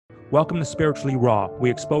Welcome to Spiritually Raw. We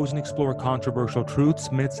expose and explore controversial truths,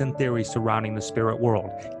 myths, and theories surrounding the spirit world.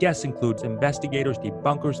 Guests includes investigators,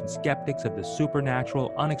 debunkers, and skeptics of the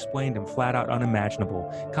supernatural, unexplained, and flat-out unimaginable.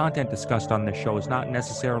 Content discussed on this show is not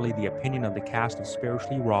necessarily the opinion of the cast of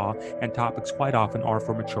Spiritually Raw, and topics quite often are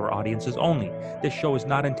for mature audiences only. This show is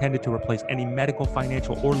not intended to replace any medical,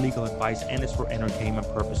 financial, or legal advice and is for entertainment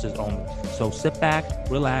purposes only. So sit back,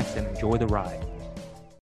 relax, and enjoy the ride.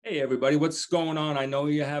 Hey everybody, what's going on? I know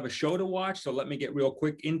you have a show to watch, so let me get real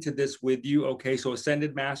quick into this with you. Okay, so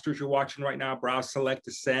Ascended Masters you're watching right now, browse, select,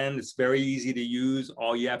 ascend. It's very easy to use.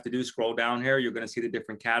 All you have to do is scroll down here. You're going to see the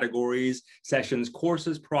different categories, sessions,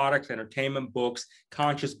 courses, products, entertainment, books,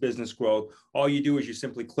 conscious business growth. All you do is you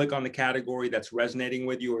simply click on the category that's resonating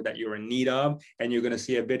with you or that you're in need of, and you're going to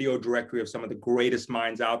see a video directory of some of the greatest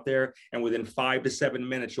minds out there. And within 5 to 7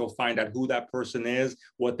 minutes, you'll find out who that person is,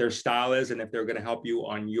 what their style is, and if they're going to help you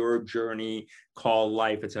on your journey called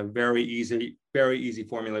life. It's a very easy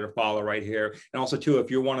formula to follow right here. And also too, if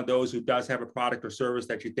you're one of those who does have a product or service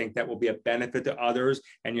that you think that will be a benefit to others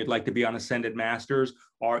and you'd like to be on Ascended Masters,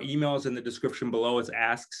 our email is in the description below. It's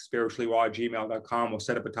askspirituallyraw@gmail.com. We'll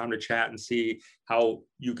set up a time to chat and see how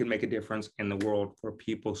you can make a difference in the world for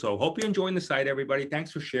people. So hope you're enjoying the site, everybody.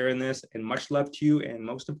 Thanks for sharing this, and much love to you. And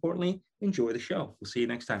most importantly, enjoy the show. We'll see you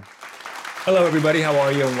next time. Hello, everybody. How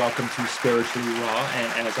are you? And welcome to Spiritually Raw.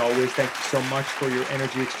 And as always, thank you so much for your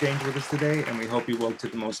energy exchange with us today. And we hope you woke to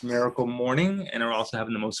the most miracle morning and are also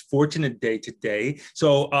having the most fortunate day today.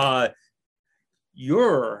 So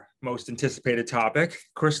your most anticipated topic,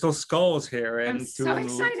 crystal skulls here. And I'm so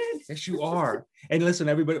excited. Yes, you are. And listen,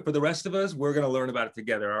 everybody, for the rest of us, we're going to learn about it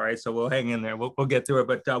together. All right. So we'll hang in there. We'll get through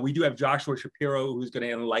it. But we do have Joshua Shapiro, who's going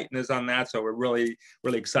to enlighten us on that. So we're really,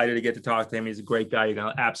 really excited to get to talk to him. He's a great guy. You're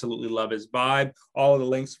going to absolutely love his vibe. All of the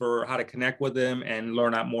links for how to connect with him and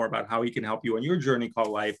learn out more about how he can help you on your journey called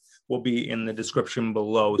life will be in the description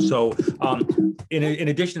below. So in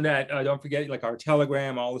addition to that, don't forget like our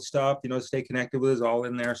Telegram, all the stuff, stay connected with us, all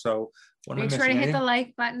in there. So make sure to hit the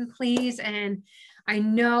like button, please. And I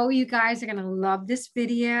know you guys are going to love this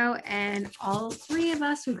video, and all three of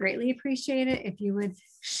us would greatly appreciate it if you would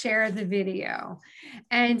share the video.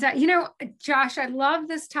 And, Josh, I love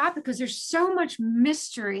this topic because there's so much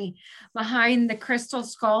mystery behind the crystal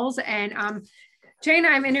skulls. And Jay and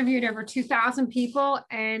I have interviewed over 2,000 people,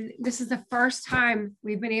 and this is the first time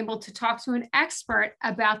we've been able to talk to an expert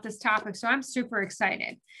about this topic. So I'm super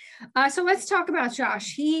excited. So let's talk about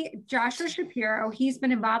Josh. Joshua Shapiro, he's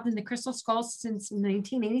been involved in the crystal skulls since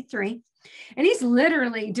 1983. And he's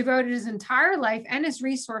literally devoted his entire life and his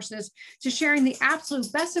resources to sharing the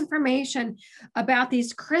absolute best information about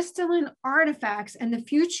these crystalline artifacts and the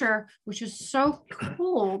future, which is so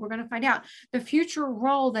cool. We're going to find out the future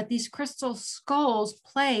role that these crystal skulls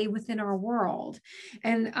play within our world.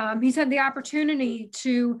 And he's had the opportunity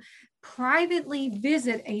to privately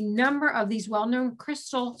visit a number of these well-known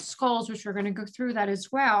crystal skulls, which we're going to go through that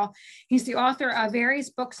as well. He's the author of various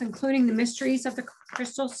books, including The Mysteries of the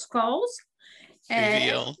Crystal Skulls.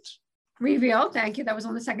 Revealed. Thank you. That was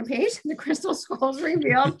on the second page. The Crystal Skulls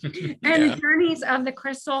Revealed. And The Journeys of the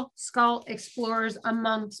Crystal Skull Explorers,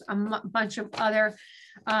 amongst a bunch of other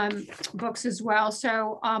books as well.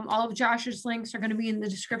 So all of Josh's links are going to be in the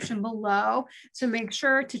description below. So make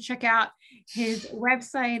sure to check out his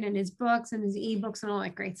website and his books and his ebooks and all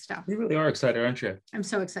that great stuff. You really are excited, aren't you? I'm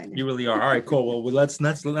so excited. You really are. All right, cool. Well, let's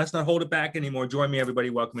not hold it back anymore. Join me, everybody.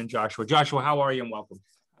 Welcome in Joshua. Joshua, how are you, and welcome?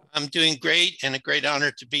 I'm doing great, and a great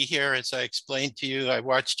honor to be here. As I explained to you, I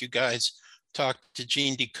watched you guys talk to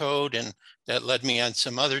Gene Decode, and that led me on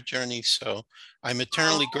some other journeys. So I'm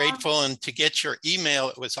eternally grateful. And to get your email,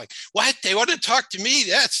 it was like, what? They want to talk to me?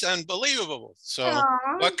 That's unbelievable. So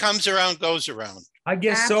what comes around goes around. I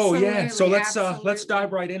guess so, yeah. So let's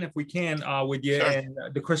dive right in if we can with you and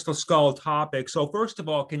the crystal skull topic. So first of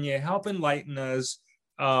all, can you help enlighten us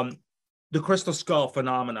the crystal skull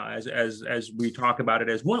phenomena as we talk about it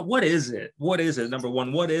as what is it? What is it? Number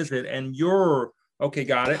one, what is it? And okay,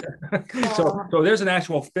 got it. So there's an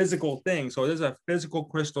actual physical thing. So there's a physical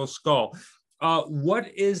crystal skull. What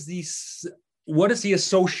is the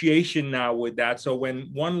association now with that? So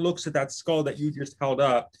when one looks at that skull that you just held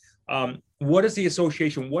up, what is the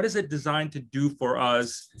association? What is it designed to do for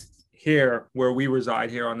us here where we reside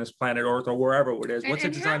here on this planet Earth or wherever it is? What's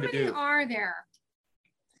it designed to do? How many are there?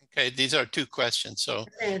 Okay, these are two questions. So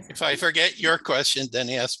if I forget your question, then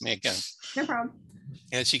ask me again. No problem.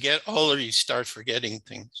 As you get older, you start forgetting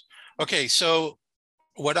things. Okay, so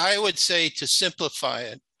what I would say to simplify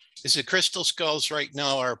it is the crystal skulls right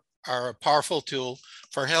now are a powerful tool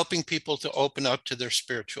for helping people to open up to their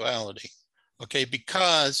spirituality. Okay,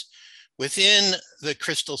 because within the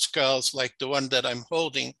crystal skulls, like the one that I'm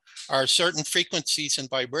holding, are certain frequencies and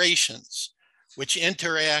vibrations which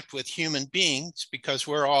interact with human beings, because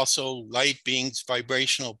we're also light beings,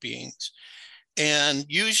 vibrational beings. And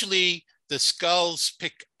usually the skulls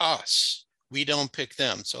pick us. We don't pick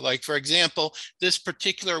them. So like, for example, this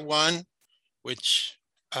particular one, which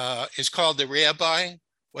is called the Rabbi,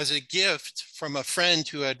 was a gift from a friend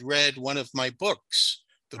who had read one of my books,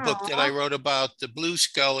 the book that I wrote about the blue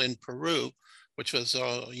skull in Peru, which was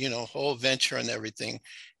a whole adventure and everything.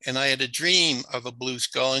 And I had a dream of a blue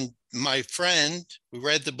skull, and my friend who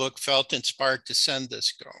read the book felt inspired to send this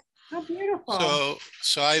skull. How beautiful.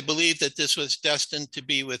 So I believe that this was destined to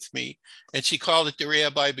be with me. And she called it the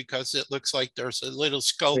Rabbi because it looks like there's a little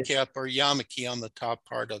skull cap or yarmulke on the top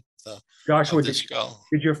part of the, skull.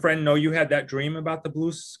 Did your friend know you had that dream about the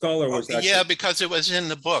blue skull, or was that? Yeah, because it was in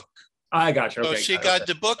the book. I got you. Okay. So she got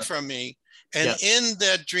the book from me. And in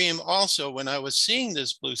that dream also, when I was seeing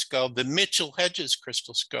this blue skull, the Mitchell Hedges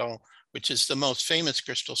crystal skull, which is the most famous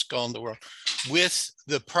crystal skull in the world, with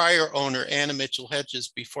the prior owner, Anna Mitchell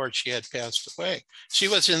Hedges, before she had passed away. She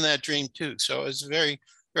was in that dream too. So it was very,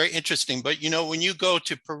 very interesting. But when you go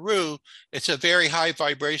to Peru, it's a very high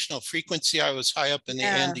vibrational frequency. I was high up in the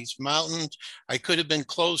Andes Mountains. I could have been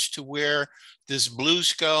close to where this blue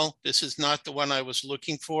skull, this is not the one I was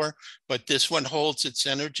looking for, but this one holds its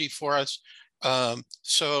energy for us.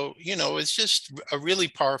 So it's just a really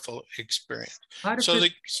powerful experience.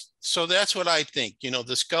 So that's what I think.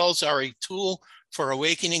 The skulls are a tool for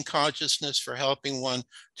awakening consciousness, for helping one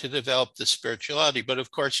to develop the spirituality. But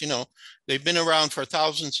of course, they've been around for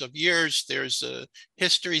thousands of years. There's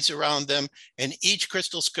histories around them, and each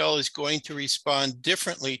crystal skull is going to respond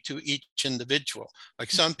differently to each individual.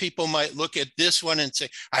 Like some people might look at this one and say,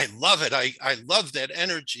 I love it. I love that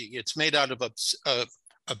energy. It's made out of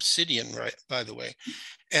obsidian, right, by the way.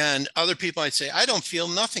 And other people might say, I don't feel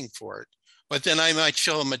nothing for it. But then I might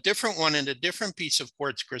show them a different one and a different piece of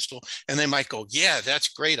quartz crystal, and they might go, yeah, that's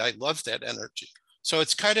great. I love that energy. So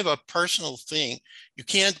it's kind of a personal thing. You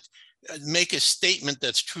can't make a statement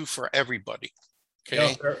that's true for everybody.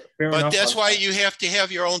 Okay. No, fair but enough. That's why you have to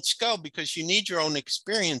have your own skull, because you need your own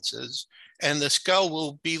experiences, and the skull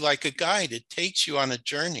will be like a guide. It takes you on a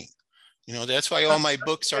journey. That's why all my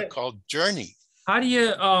books are called Journey. How do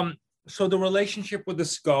you, so the relationship with the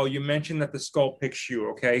skull, you mentioned that the skull picks you,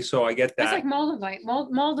 okay? So I get that. It's like Moldavite.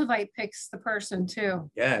 Moldavite picks the person too.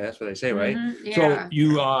 Yeah, that's what they say, right? Yeah.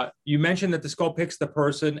 So you mentioned that the skull picks the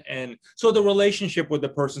person, and so the relationship with the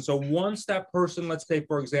person. So once that person, let's say,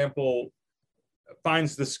 for example,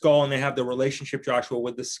 finds the skull and they have the relationship, Joshua,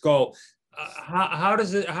 with the skull, how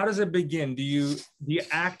does it begin? Do you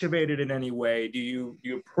activate it in any way? Do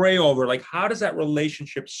you pray over? Like, how does that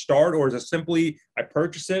relationship start? Or is it simply I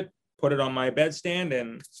purchase it, put it on my bedstand,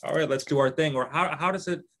 and all right, let's do our thing? Or how does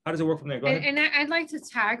it work from there? Go ahead. And I'd like to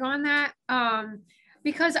tag on that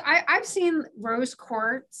because I've seen rose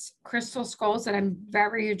quartz crystal skulls that I'm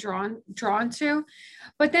very drawn to,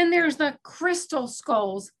 but then there's the crystal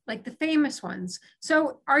skulls, like the famous ones.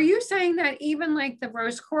 So are you saying that even like the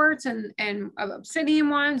rose quartz and obsidian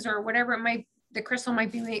ones, or whatever the crystal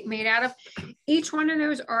might be made out of, each one of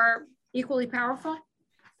those are equally powerful?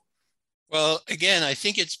 Well, again, I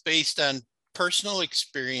think it's based on personal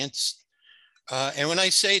experience. And when I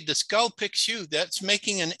say the skull picks you, that's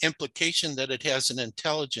making an implication that it has an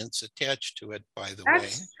intelligence attached to it, by the way.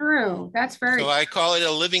 That's true. That's very So I call it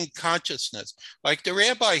a living consciousness. Like the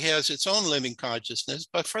Rabbi has its own living consciousness,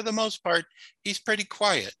 but for the most part, he's pretty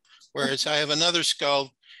quiet. Whereas I have another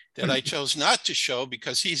skull that I chose not to show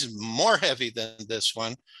because he's more heavy than this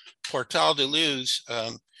one, Portal de Luz,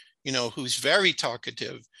 who's very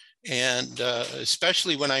talkative. And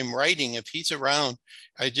especially when I'm writing, if he's around,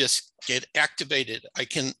 I just get activated.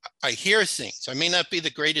 I hear things. I may not be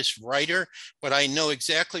the greatest writer, but I know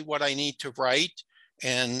exactly what I need to write.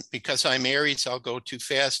 And because I'm Aries, I'll go too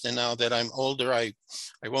fast. And now that I'm older, I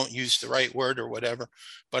won't use the right word or whatever.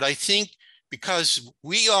 But I think because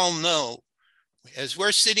we all know, as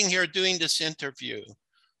we're sitting here doing this interview,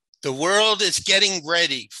 the world is getting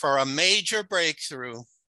ready for a major breakthrough.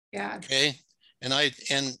 Yeah. Okay. And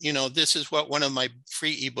this is what one of my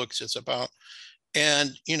free ebooks is about.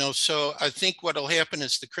 And, so I think what will happen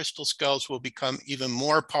is the crystal skulls will become even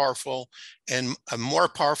more powerful and a more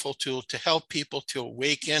powerful tool to help people to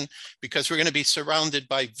awaken, because we're going to be surrounded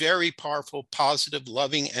by very powerful, positive,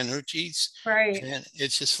 loving energies. Right. And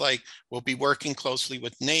it's just like, we'll be working closely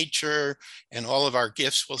with nature, and all of our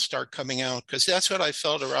gifts will start coming out, because that's what I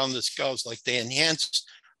felt around the skulls. Like, they enhance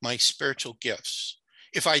my spiritual gifts.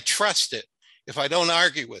 If I trust it, if I don't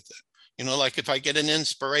argue with it. You know, like if I get an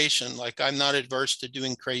inspiration, like I'm not adverse to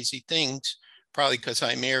doing crazy things, probably because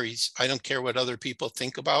I'm Aries. I don't care what other people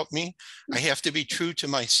think about me. I have to be true to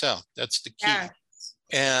myself. That's the key. Yeah.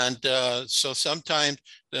 And so sometimes,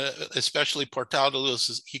 especially Portal de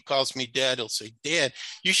Luz, he calls me Dad. He'll say, Dad,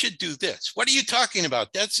 you should do this. What are you talking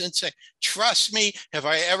about? That's insane. Trust me. Have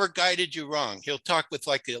I ever guided you wrong? He'll talk with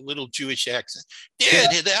like a little Jewish accent.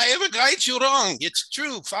 Dad, did I ever guide you wrong? It's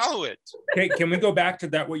true. Follow it. Okay, can we go back to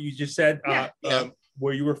that, what you just said? Yeah.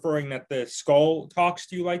 Were you referring that the skull talks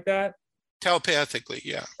to you like that? Telepathically,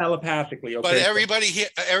 yeah. Telepathically, okay. But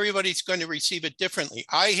everybody's going to receive it differently.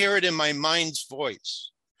 I hear it in my mind's voice.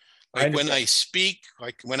 Like when I speak,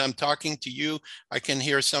 like when I'm talking to you, I can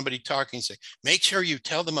hear somebody talking, say, make sure you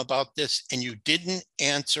tell them about this. And you didn't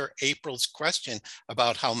answer April's question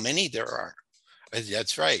about how many there are.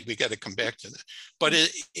 That's right. We got to come back to that. But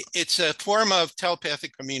it's a form of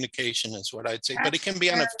telepathic communication is what I'd say. But it can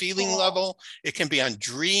be on a feeling level. It can be on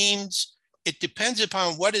dreams. It depends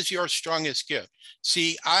upon what is your strongest gift.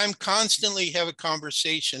 See, I'm constantly have a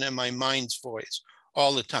conversation in my mind's voice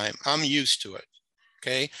all the time. I'm used to it.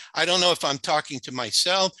 Okay. I don't know if I'm talking to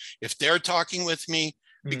myself, if they're talking with me,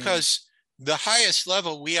 because the highest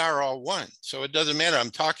level, we are all one. So it doesn't matter. I'm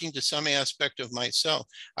talking to some aspect of myself.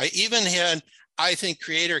 I even had, I think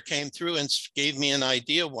Creator came through and gave me an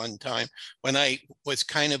idea one time when I was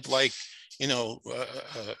kind of like,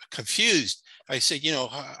 confused. I said,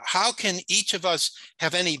 how can each of us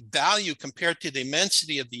have any value compared to the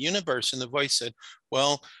immensity of the universe? And the voice said,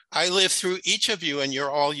 well, I live through each of you and you're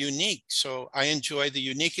all unique. So I enjoy the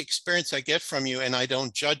unique experience I get from you and I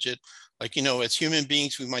don't judge it. Like, as human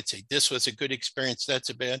beings, we might say, this was a good experience, that's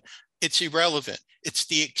a bad. It's irrelevant. It's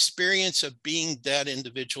the experience of being that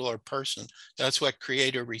individual or person. That's what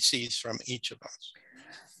Creator receives from each of us.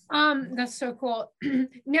 That's so cool.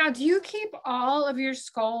 Now, do you keep all of your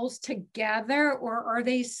skulls together or are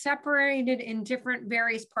they separated in different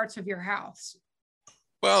various parts of your house?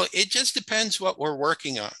 Well, it just depends what we're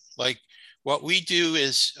working on. Like what we do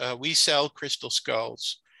is we sell crystal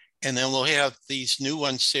skulls and then we'll have these new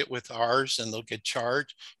ones sit with ours and they'll get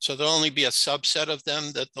charged. So there'll only be a subset of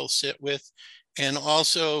them that they'll sit with. And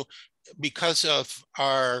also because of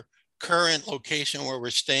our current location where we're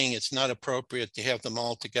staying, it's not appropriate to have them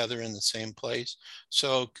all together in the same place.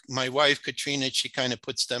 So my wife, Katrina, she kind of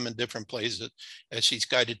puts them in different places as she's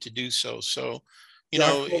guided to do so. So,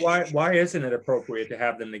 why isn't it appropriate to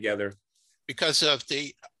have them together? Because of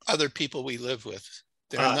the other people we live with.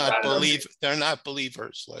 They're not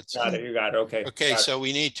believers. Let's got it. You got it. Okay. Okay. So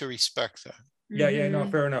we need to respect that. Yeah. No,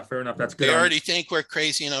 fair enough. That's good. They already think we're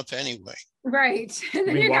crazy enough anyway. Right. And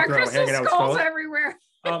then you got crystal skulls everywhere.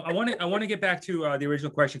 I want to get back to the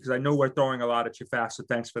original question because I know we're throwing a lot at you fast. So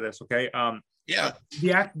thanks for this. Okay.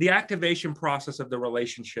 The activation process of the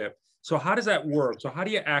relationship. So how does that work? So how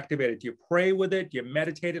do you activate it? Do you pray with it? Do you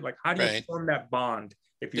meditate it? Like how do you form that bond?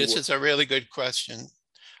 This is a really good question,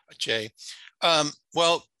 Jay.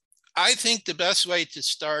 Well, I think the best way to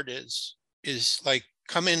start is like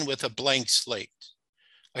come in with a blank slate.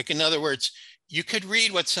 Like in other words, you could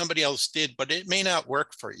read what somebody else did, but it may not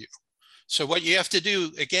work for you. So what you have to do,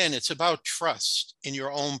 again, it's about trust in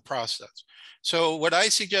your own process. So what I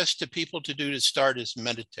suggest to people to do to start is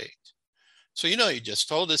meditate. So, you just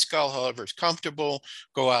hold the skull, however it's comfortable,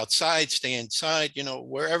 go outside, stay inside,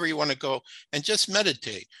 wherever you want to go and just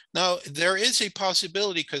meditate. Now, there is a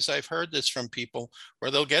possibility, because I've heard this from people,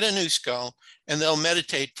 where they'll get a new skull and they'll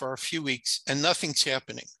meditate for a few weeks and nothing's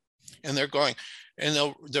happening. And they're going, and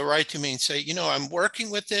they'll write to me and say, I'm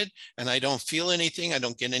working with it and I don't feel anything. I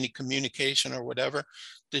don't get any communication or whatever.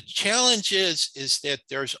 The challenge is that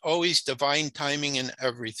there's always divine timing in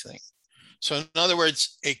everything. So in other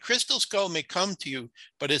words, a crystal skull may come to you,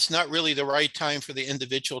 but it's not really the right time for the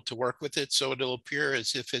individual to work with it. So it'll appear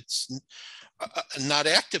as if it's not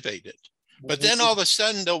activated. But then all of a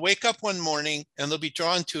sudden they'll wake up one morning and they'll be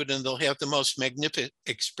drawn to it and they'll have the most magnificent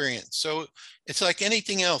experience. So it's like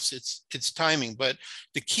anything else, it's timing. But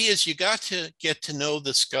the key is you got to get to know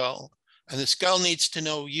the skull and the skull needs to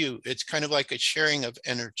know you. It's kind of like a sharing of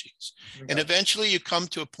energies. Okay. And eventually you come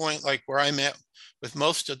to a point like where I'm at with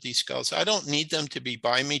most of these skulls. I don't need them to be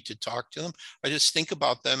by me to talk to them. I just think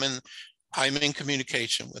about them and I'm in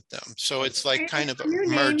communication with them. So it's like kind of a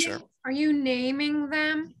merger. Are you naming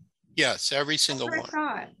them? Yes, every single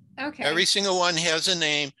one. Okay. Every single one has a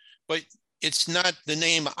name, but it's not the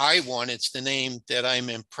name I want. It's the name that I'm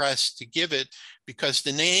impressed to give it, because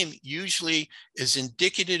the name usually is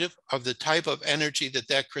indicative of the type of energy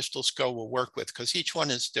that crystal skull will work with, because each one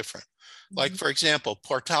is different. Like, for example,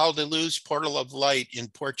 Portal de Luz, portal of light in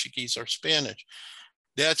Portuguese or Spanish.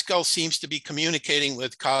 that skull seems to be communicating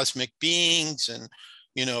with cosmic beings and,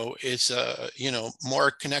 is,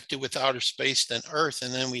 more connected with outer space than Earth.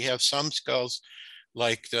 And then we have some skulls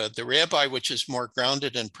like the rabbi, which is more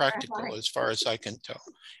grounded and practical as far as I can tell.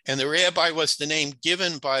 And the rabbi was the name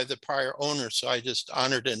given by the prior owner. So I just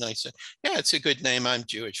honored it and I said, yeah, it's a good name. I'm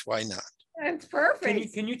Jewish. Why not? That's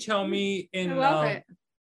perfect. Can you tell me I love it.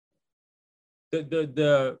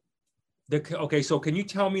 Okay, so can you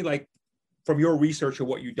tell me, like, from your research of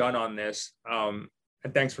what you've done on this, and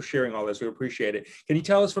thanks for sharing all this, we appreciate it. Can you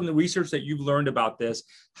tell us from the research that you've learned about this,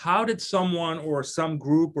 how did someone or some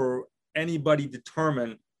group or anybody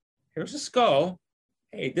determine, here's a skull,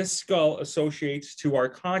 hey, this skull associates to our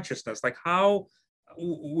consciousness? Like, how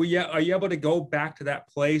are you able to go back to that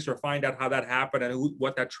place or find out how that happened and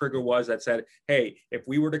what that trigger was that said, hey, if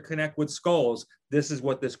we were to connect with skulls, this is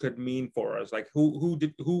what this could mean for us? Like, who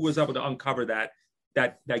was able to uncover that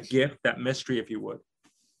gift, that mystery, if you would?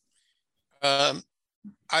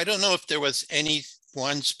 I don't know if there was any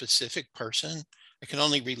one specific person. I can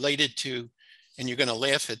only relate it to, and you're going to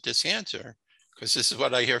laugh at this answer because this is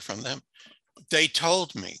what I hear from them. They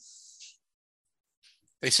told me.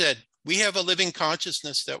 They said, we have a living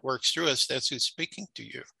consciousness that works through us. That's who's speaking to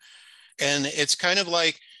you. And it's kind of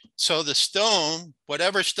like, so the stone,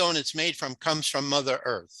 whatever stone it's made from, comes from Mother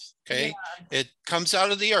Earth. Okay. Yeah. It comes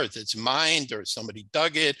out of the earth. It's mined or somebody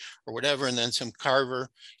dug it or whatever. And then some carver.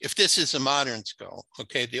 If this is a modern skull,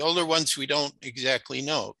 okay, the older ones, we don't exactly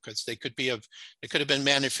know because they could have been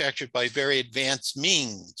manufactured by very advanced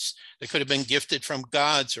means. They could have been gifted from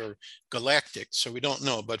gods or galactic. So we don't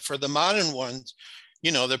know. But for the modern ones,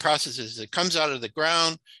 the process is it comes out of the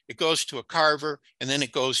ground, it goes to a carver, and then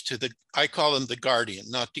it goes to I call them the guardian,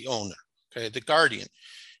 not the owner, okay, the guardian.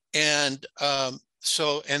 And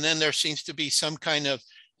and then there seems to be some kind of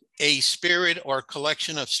a spirit or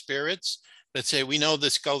collection of spirits that say, we know the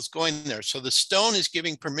skull's going there. So the stone is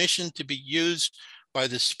giving permission to be used by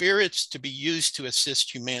the spirits to be used to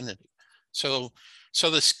assist humanity. So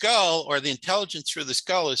the skull or the intelligence through the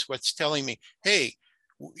skull is what's telling me, hey,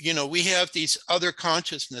 we have these other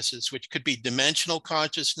consciousnesses, which could be dimensional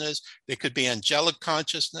consciousness. They could be angelic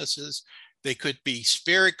consciousnesses. They could be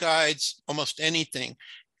spirit guides, almost anything.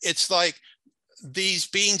 It's like these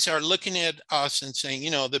beings are looking at us and saying,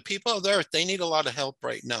 the people of the earth, they need a lot of help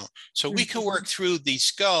right now. So we can work through these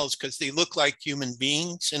skulls because they look like human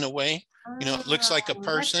beings in a way. It looks like a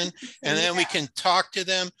person. And then we can talk to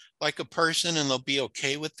them like a person and they'll be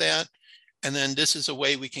okay with that. And then this is a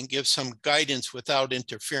way we can give some guidance without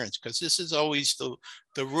interference, because this is always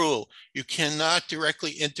the rule. You cannot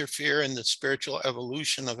directly interfere in the spiritual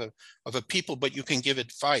evolution of a people, but you can give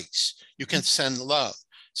advice. You can send love.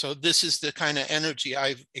 So this is the kind of energy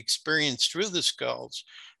I've experienced through the skulls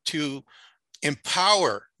to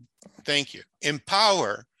empower,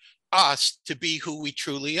 empower us to be who we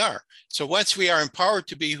truly are. So once we are empowered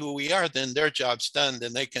to be who we are, then their job's done,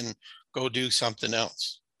 then they can go do something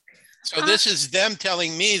else. So this is them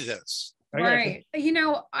telling me this. Right.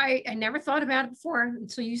 I never thought about it before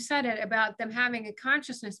until you said it, about them having a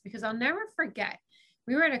consciousness, because I'll never forget.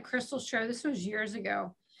 We were at a crystal show. This was years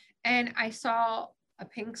ago. And I saw a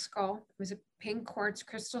pink skull. It was a pink quartz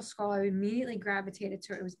crystal skull. I immediately gravitated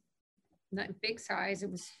to it. It was not big size. It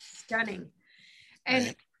was stunning. And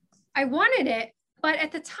right. I wanted it. But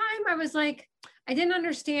at the time I was like, I didn't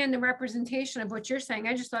understand the representation of what you're saying.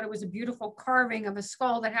 I just thought it was a beautiful carving of a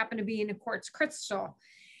skull that happened to be in a quartz crystal.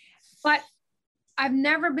 But I've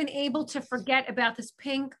never been able to forget about this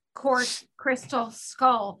pink quartz crystal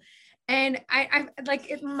skull. And I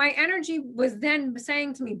my energy was then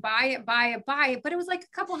saying to me, buy it, buy it, buy it. But it was like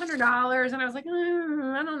a couple $100. And I was like,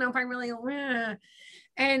 I don't know if I really,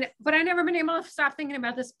 but I never been able to stop thinking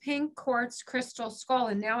about this pink quartz crystal skull.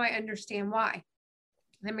 And now I understand why.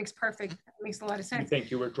 That makes a lot of sense. You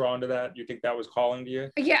think you were drawn to that? You think that was calling to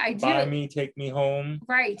you? Yeah, I do. Buy me, take me home.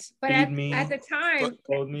 Right. But at the time,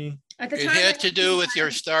 clothe me. It had to do with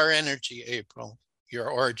your star energy, April, your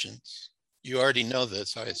origins. You already know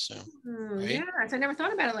this, I assume. Right? Yes, I never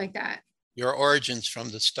thought about it like that. Your origins from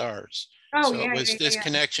the stars. Oh, so it was this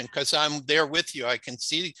connection, because I'm there with you. I can't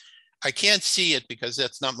see it because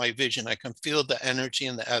that's not my vision. I can feel the energy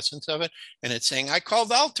and the essence of it. And it's saying, I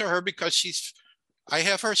called out to her because I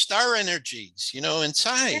have her star energies,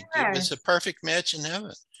 inside. Yes. It was a perfect match in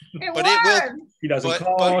heaven. He doesn't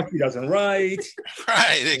call, he doesn't write.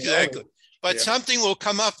 Right, exactly. But something will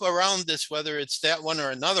come up around this, whether it's that one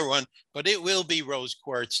or another one, but it will be rose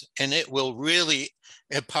quartz, and it will really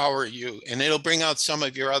empower you, and it'll bring out some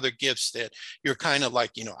of your other gifts that you're kind of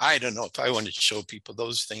like, I don't know if I want to show people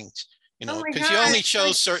those things, because you only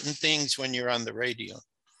show certain things when you're on the radio.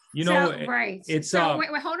 You know, right. it's so wait,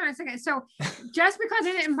 hold on a second. So just because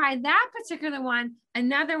I didn't buy that particular one,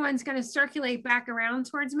 another one's going to circulate back around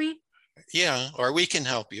towards me. Yeah, or we can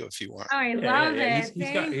help you if you want. Oh, I love it.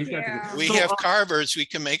 Thank you. We have carvers. We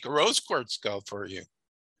can make a rose quartz skull for you.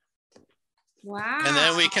 Wow. And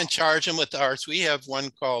then we can charge them with ours. We have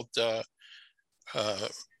one called,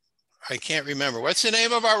 I can't remember. What's the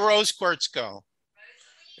name of our rose quartz skull?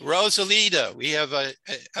 Rosalita. We have a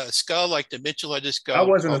skull like the Michelada skull. That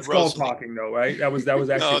wasn't a skull talking though, right? That was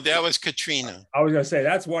actually. No, that was Katrina. I was gonna say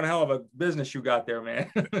that's one hell of a business you got there, man.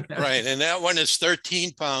 Right, and that one is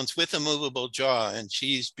 13 pounds with a movable jaw, and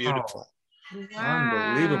she's beautiful. Oh,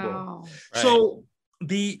 wow. Unbelievable. Right. So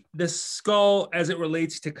the skull as it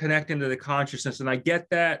relates to connecting to the consciousness, and I get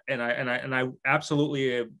that, and I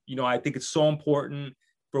absolutely, you know, I think it's so important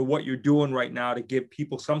for what you're doing right now to give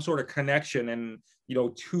people some sort of connection and, you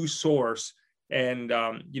know, to source. And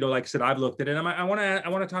you know, like I said, I've looked at it. And I want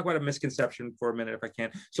to talk about a misconception for a minute, if I can.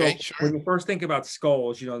 So okay, sure. When you first think about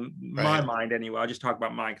skulls, you know, my Right. mind anyway, I'll just talk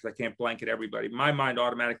about mine because I can't blanket everybody. My mind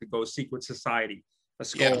automatically goes secret society, a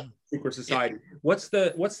skull, Yeah. secret society. Yeah. What's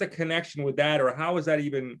the connection with that, or how is that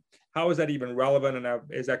even relevant? And have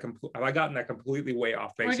I gotten that completely way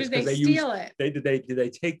off base? Or did they steal it? Did they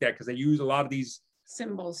take that because they use a lot of these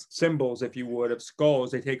symbols, if you would, of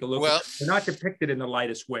skulls. They take a look. Well, they're not depicted in the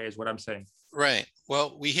lightest way, is what I'm saying. Right.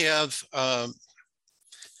 Well, we have a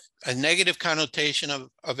negative connotation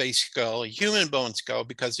of a skull, a human bone skull,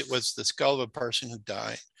 because it was the skull of a person who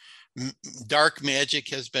died. Dark magic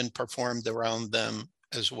has been performed around them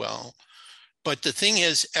as well. But the thing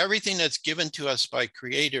is, everything that's given to us by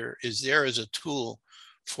Creator is there as a tool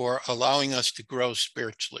for allowing us to grow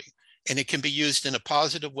spiritually. And it can be used in a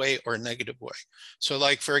positive way or a negative way. So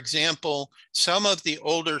like, for example, some of the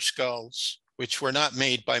older skulls, which were not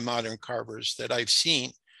made by modern carvers that I've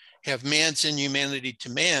seen, have man's inhumanity to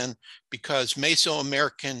man because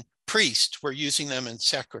Mesoamerican priests were using them in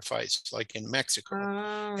sacrifice, like in Mexico.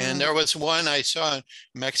 Oh. And there was one I saw in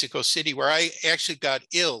Mexico City where I actually got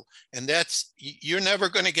ill. And that's, you're never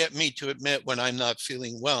going to get me to admit when I'm not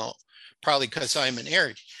feeling well, probably because I'm an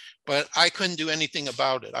Aries. But I couldn't do anything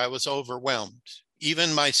about it. I was overwhelmed.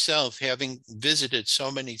 Even myself, having visited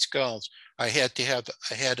so many skulls, I had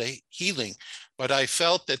a healing, but I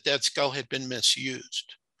felt that skull had been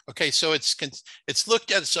misused. Okay, so it's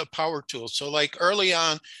looked at as a power tool. So like early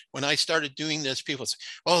on, when I started doing this, people say,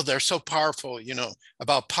 oh, they're so powerful, you know,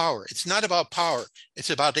 about power. It's not about power.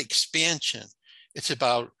 It's about expansion. It's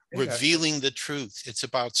about revealing the truth. It's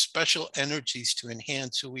about special energies to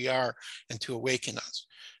enhance who we are and to awaken us.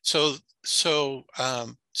 So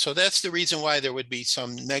that's the reason why there would be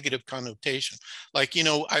some negative connotation. Like, you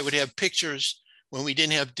know, I would have pictures when we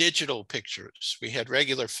didn't have digital pictures. We had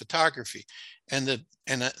regular photography, and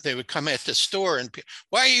they would come at the store and,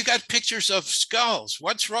 why you got pictures of skulls?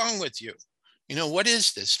 What's wrong with you? You know, what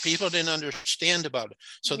is this? People didn't understand about it.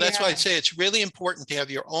 So that's why I say it's really important to have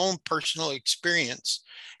your own personal experience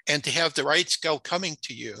and to have the right skull coming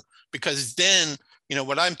to you, because then, you know,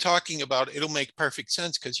 what I'm talking about, it'll make perfect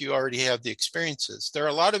sense because you already have the experiences. There are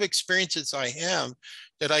a lot of experiences I have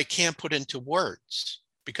that I can't put into words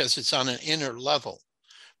because it's on an inner level,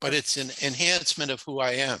 but it's an enhancement of who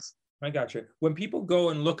I am. I got you. When people go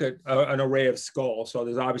and look at an array of skulls, so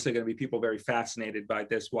there's obviously going to be people very fascinated by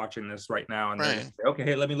this, watching this right now. And right. Say, okay,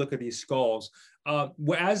 hey, let me look at these skulls.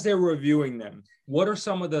 As they're reviewing them, what are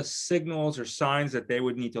some of the signals or signs that they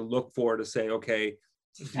would need to look for to say, okay,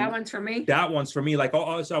 that one's for me? That one's for me. Like,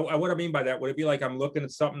 so what I mean by that, would it be like I'm looking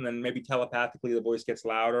at something and maybe telepathically the voice gets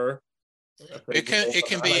louder? It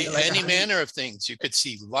can be any manner of things. You could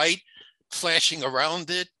see light flashing around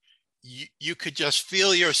it. You could just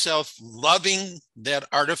feel yourself loving that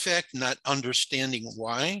artifact, not understanding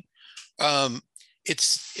why.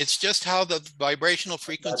 It's just how the vibrational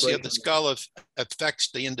frequency of the skull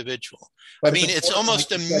affects the individual. I mean, it's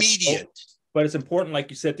almost immediate. But it's important, like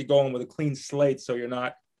you said, to go in with a clean slate so you're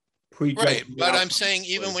not prejudging. Right, but I'm saying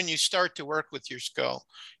even when you start to work with your skull,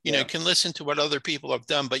 you know, you can listen to what other people have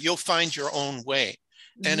done, but you'll find your own way.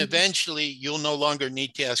 And eventually you'll no longer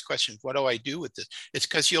need to ask questions. What do I do with this? It's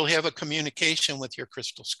because you'll have a communication with your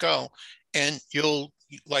crystal skull and you'll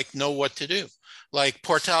like know what to do. Like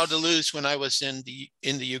Portal de Luz, when I was in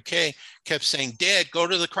the UK, kept saying, Dad, go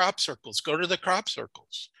to the crop circles, go to the crop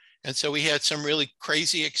circles. And so we had some really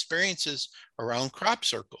crazy experiences around crop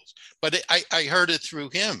circles, but I heard it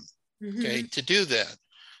through him, okay, to do that.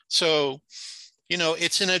 So, you know,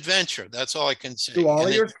 it's an adventure. That's all I can say. Do all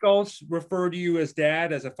of your skulls refer to you as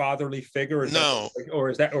Dad, as a fatherly figure? No.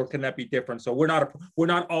 Or can that be different? So we're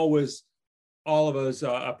not always all of us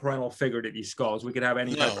a parental figure to these skulls. We could have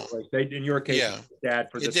any type No. of like, in your case, Yeah.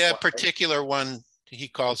 dad for this That one, particular one, he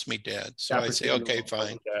calls me dad. So that I say, particular okay, one calls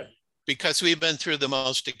fine. you dad. Because we've been through the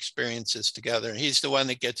most experiences together. He's the one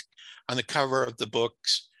that gets on the cover of the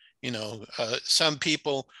books. You know, some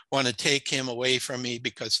people want to take him away from me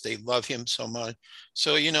because they love him so much.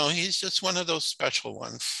 So, you know, he's just one of those special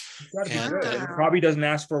ones. And, he probably doesn't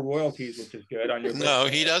ask for royalties, which is good on your No,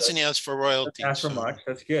 he doesn't ask for royalties. Ask for much.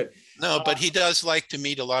 That's good. No, but he does like to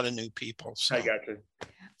meet a lot of new people. So. I got you.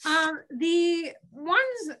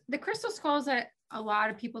 The crystal skulls that a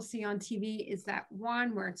lot of people see on TV is that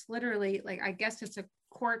one where it's literally like, I guess it's a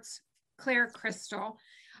quartz clear crystal.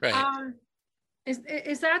 Right.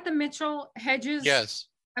 Is that the Mitchell Hedges? Yes.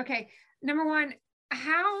 Okay. Number one,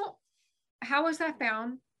 how was that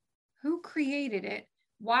found? Who created it?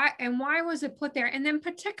 Why was it put there? And then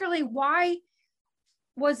particularly, why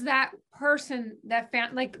was that person that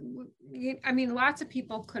found, like, I mean, lots of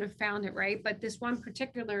people could have found it, right? But this one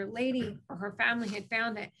particular lady or her family had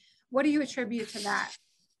found it. What do you attribute to that?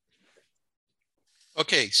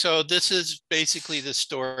 Okay, so this is basically the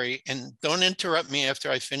story, and don't interrupt me after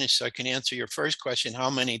I finish so I can answer your first question, how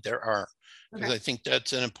many there are, because Okay. I think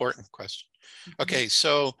that's an important question. Okay,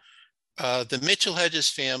 so the Mitchell Hedges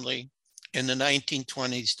family in the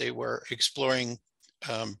 1920s, they were exploring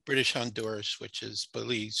British Honduras, which is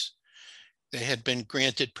Belize. They had been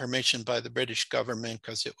granted permission by the British government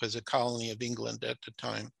because it was a colony of England at the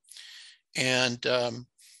time. And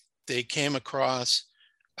they came across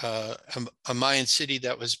a Mayan city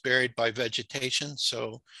that was buried by vegetation.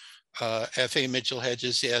 So F.A. Mitchell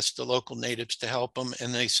Hedges asked the local natives to help them,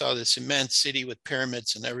 and they saw this immense city with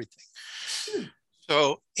pyramids and everything.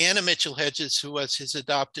 So Anna Mitchell Hedges, who was his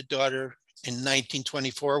adopted daughter in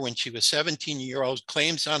 1924, when she was 17-year-old,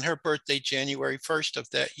 claims on her birthday, January 1st of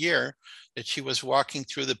that year, that she was walking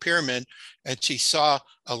through the pyramid and she saw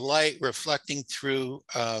a light reflecting through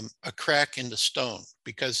a crack in the stone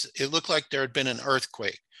because it looked like there had been an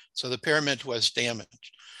earthquake. So the pyramid was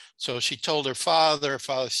damaged. So she told her father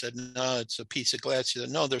said, no, it's a piece of glass. She said,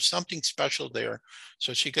 no, there's something special there.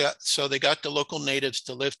 So they got the local natives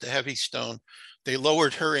to lift the heavy stone. They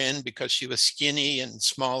lowered her in because she was skinny and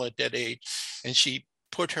small at that age. And she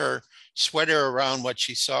put her sweater around what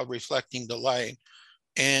she saw reflecting the light.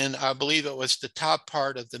 And I believe it was the top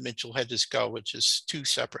part of the Mitchell Hedges skull, which is two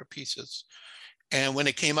separate pieces. And when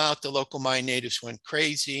it came out, the local Mayan natives went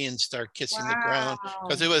crazy and started kissing the ground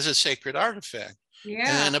because it was a sacred artifact. Yeah. And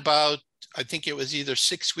then about, I think it was either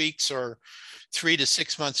 6 weeks or 3 to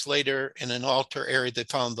 6 months later, in an altar area, they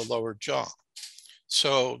found the lower jaw.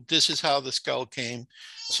 So this is how the skull came.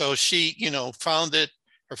 So she, found it.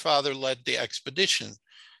 Her father led the expedition.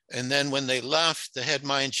 And then when they left, the head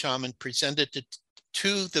Mayan shaman presented it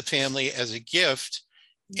to the family as a gift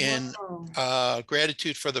in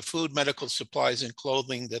gratitude for the food, medical supplies, and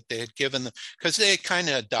clothing that they had given them, because they had kind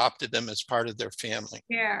of adopted them as part of their family.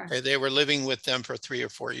 Yeah. Okay, they were living with them for 3 or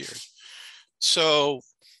 4 years. So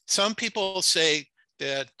some people say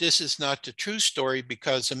that this is not the true story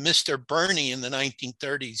because a Mr. Burney in the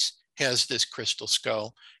 1930s has this crystal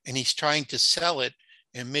skull and he's trying to sell it,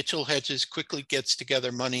 and Mitchell Hedges quickly gets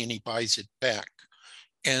together money and he buys it back.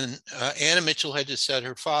 And Anna Mitchell Hedges said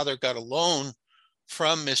her father got a loan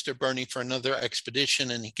from Mr. Burney for another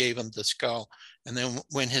expedition and he gave him the skull. And then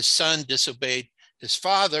when his son disobeyed his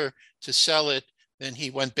father to sell it, then he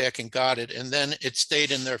went back and got it. And then it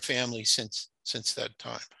stayed in their family since that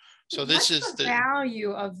time. So this is the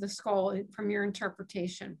value of the skull from your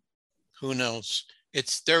interpretation. Who knows?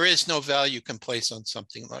 There is no value you can place on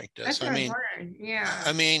something like this. That's important. Yeah.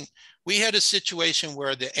 I mean, we had a situation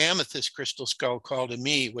where the amethyst crystal skull called to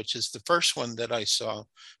me, which is the first one that I saw.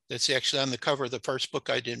 That's actually on the cover of the first book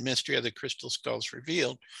I did, Mystery of the Crystal Skulls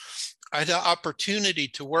Revealed. I had the opportunity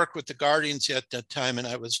to work with the Guardians at that time, and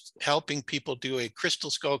I was helping people do a crystal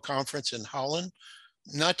skull conference in Holland.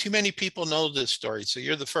 Not too many people know this story, so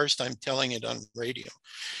you're the first time telling it on radio.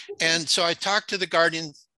 And so I talked to the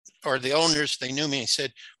Guardians, or the owners. They knew me. I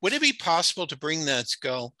said, would it be possible to bring that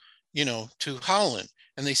skull, to Holland?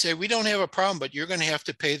 And they said, we don't have a problem, but you're going to have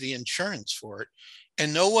to pay the insurance for it.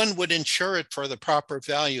 And no one would insure it for the proper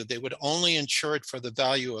value. They would only insure it for the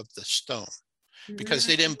value of the stone, because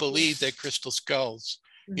they didn't believe that crystal skulls,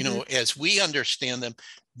 as we understand them,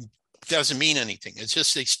 doesn't mean anything. It's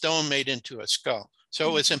just a stone made into a skull.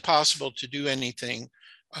 So it's impossible to do anything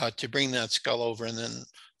to bring that skull over. And then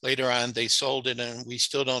later on, they sold it, and we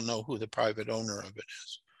still don't know who the private owner of it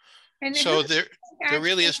is. And so there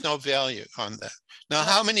really is no value on that. Now,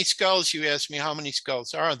 how many skulls, you asked me, how many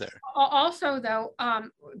skulls are there? Also, though,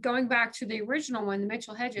 going back to the original one, the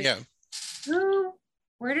Mitchell Hedges, yeah.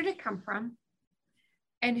 where did it come from?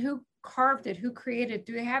 And who carved it? Who created it?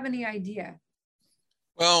 Do they have any idea?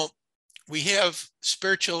 Well, we have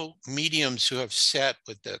spiritual mediums who have sat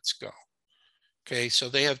with that skull. Okay, so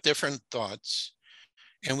they have different thoughts.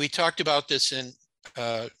 And we talked about this in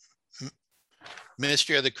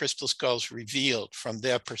Mystery of the Crystal Skulls Revealed from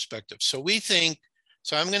that perspective. So we think,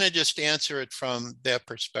 so I'm going to just answer it from that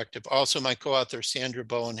perspective. Also, my co-author Sandra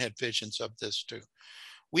Bowen had visions of this too.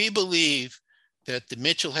 We believe that the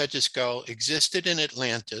Mitchell Hedges skull existed in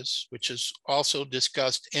Atlantis, which is also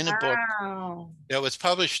discussed in a book that was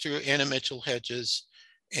published through Anna Mitchell Hedges.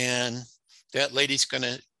 And that lady's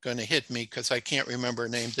gonna hit me because I can't remember her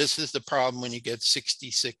name. This is the problem when you get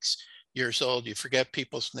 66 years old, you forget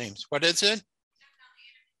people's names. What is it?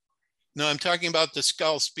 No, I'm talking about The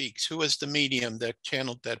Skull Speaks. Who was the medium that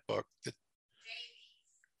channeled that book?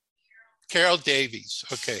 Carol Davies.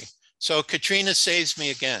 Okay. So Katrina saves me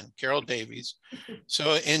again, Carol Davies.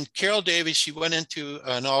 So in Carol Davies, she went into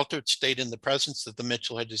an altered state in the presence of the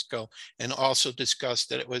Mitchell Hedges skull and also discussed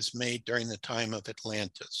that it was made during the time of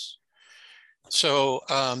Atlantis. So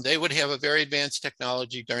they would have a very advanced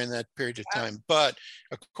technology during that period of time. But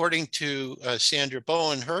according to Sandra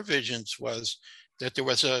Bowen, her visions was that there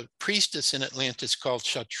was a priestess in Atlantis called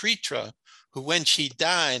Shatritra, who when she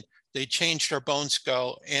died, they changed her bone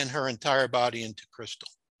skull and her entire body into crystal.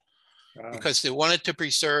 Because they wanted to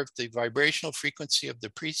preserve the vibrational frequency of the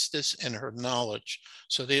priestess and her knowledge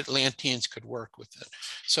so the Atlanteans could work with it.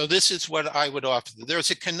 So this is what I would offer.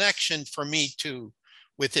 There's a connection for me too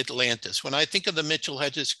with Atlantis. When I think of the Mitchell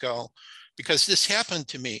Hedges skull, because this happened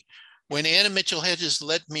to me, when Anna Mitchell Hedges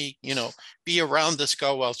let me, be around the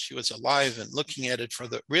skull while she was alive and looking at it for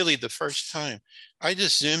really the first time, I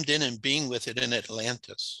just zoomed in and being with it in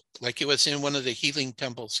Atlantis, like it was in one of the healing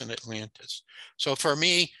temples in Atlantis. So for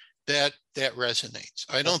me, that resonates.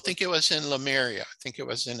 I don't think it was in Lemuria. I think it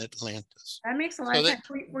was in Atlantis. That makes a lot of sense.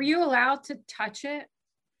 Were you allowed to touch it?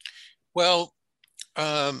 Well,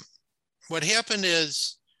 what happened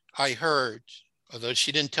is I heard, although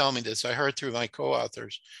she didn't tell me this, I heard through my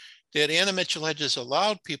co-authors that Anna Mitchell Hedges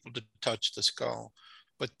allowed people to touch the skull,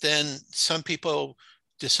 but then some people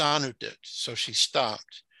dishonored it, so she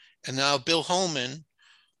stopped. And now Bill Holman,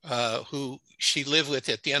 who she lived with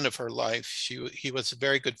at the end of her life, he was a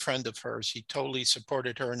very good friend of hers. He totally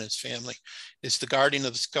supported her and his family, is the guardian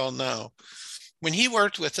of the skull now. When he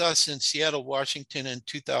worked with us in Seattle, Washington in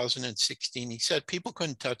 2016, he said people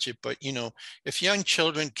couldn't touch it, but if young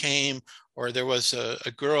children came or there was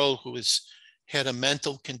a girl who had a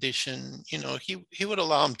mental condition, he would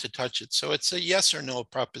allow them to touch it. So it's a yes or no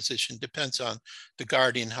proposition, depends on the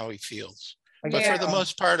guardian, how he feels. But for the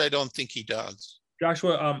most part, I don't think he does.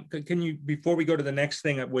 Joshua, can you, before we go to the next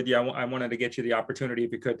thing with you, I wanted to get you the opportunity,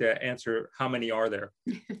 if you could, to answer how many are there?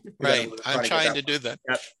 Right, I'm trying to do that.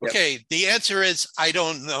 Yep. Okay, the answer is I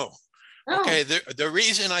don't know. Oh. Okay, the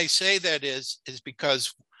reason I say that is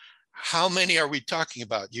because how many are we talking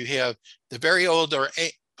about? You have the very old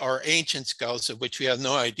or ancient skulls, of which we have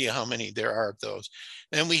no idea how many there are of those.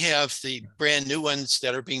 Then we have the brand new ones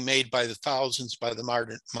that are being made by the thousands by the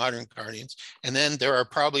modern guardians. And then there are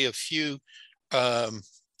probably a few, I'm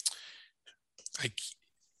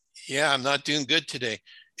not doing good today.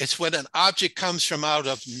 It's when an object comes from out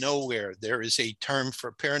of nowhere. There is a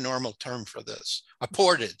paranormal term for this, a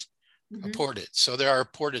ported. So there are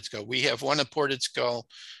ported skull. We have one ported skull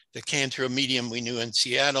that came through a medium we knew in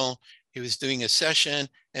Seattle. He was doing a session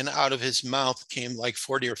and out of his mouth came like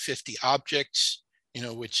 40 or 50 objects,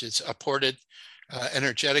 which is apported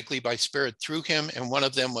energetically by spirit through him. And one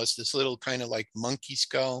of them was this little kind of like monkey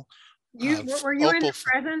skull. Were you in the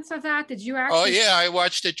presence of that? Did you actually? Oh yeah, I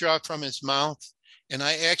watched it drop from his mouth. And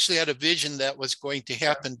I actually had a vision that was going to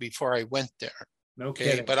happen before I went there.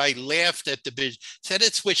 Okay, but I laughed at the vision, said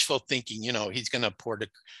it's wishful thinking, he's going to port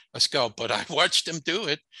a skull, but I watched him do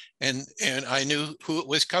it and I knew who it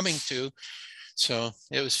was coming to. So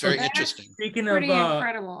it was very interesting. Speaking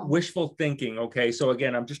of wishful thinking, okay, so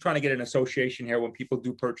again, I'm just trying to get an association here when people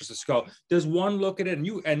do purchase a skull. Does one look at it, and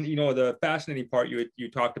the fascinating part,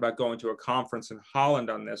 you talked about going to a conference in Holland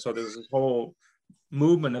on this, so there's this whole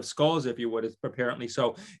movement of skulls, if you would, is apparently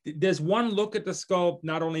so. Does one look at the skull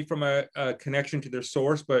not only from a connection to their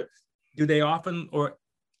source, but do they often, or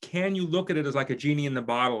can you look at it as like a genie in the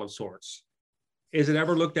bottle of sorts? Is it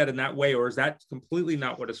ever looked at in that way, or is that completely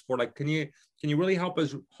not what it's for? Like, can you really help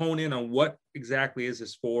us hone in on what exactly is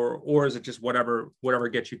this for, or is it just whatever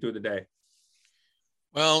gets you through the day?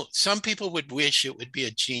 Well, some people would wish it would be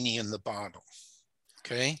a genie in the bottle,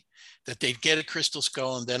 okay? That they'd get a crystal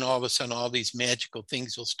skull and then all of a sudden all these magical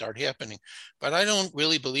things will start happening. But I don't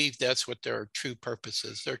really believe that's what their true purpose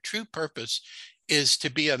is. Their true purpose is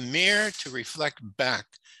to be a mirror to reflect back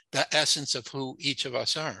the essence of who each of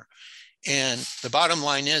us are. And the bottom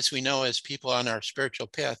line is, we know as people on our spiritual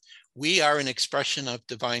path, we are an expression of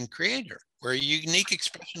divine creator. We're a unique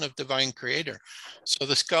expression of divine creator. So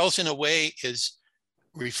the skulls, in a way, is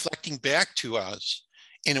reflecting back to us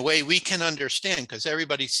in a way we can understand, because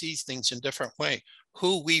everybody sees things in different way,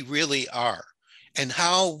 who we really are and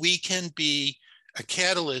how we can be a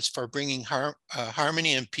catalyst for bringing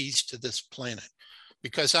harmony and peace to this planet.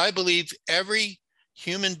 Because I believe every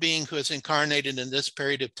human being who is incarnated in this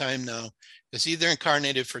period of time now is either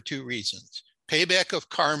incarnated for two reasons: payback of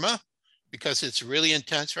karma, because it's really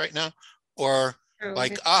intense right now, or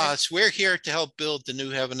like us, we're here to help build the new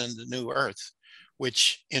heaven and the new earth,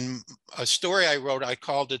 which in a story I wrote, I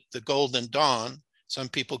called it the Golden Dawn. Some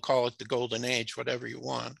people call it the Golden Age, whatever you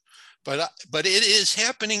want. But it is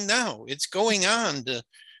happening now. It's going on.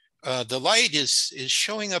 The light is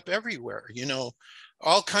showing up everywhere. You know,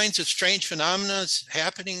 all kinds of strange phenomena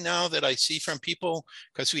happening now that I see from people,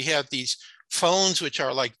 because we have these phones, which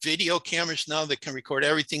are like video cameras now that can record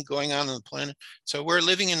everything going on the planet. So we're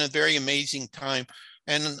living in a very amazing time.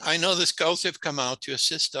 And I know the skulls have come out to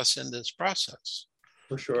assist us in this process.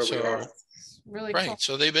 For sure, we are. Really right. cool.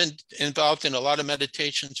 So they've been involved in a lot of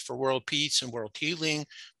meditations for world peace and world healing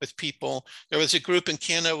with people. There was a group in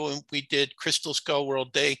Canada when we did Crystal Skull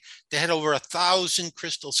World Day. They had over 1,000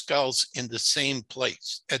 crystal skulls in the same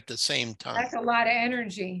place at the same time. That's a lot of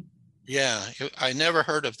energy. Yeah, I never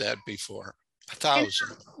heard of that before.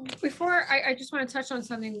 1,000. Before I just want to touch on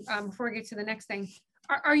something before we get to the next thing.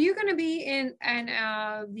 Are you going to be in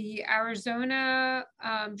the Arizona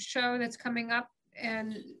show that's coming up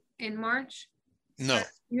in March? No,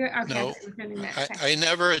 okay, no. I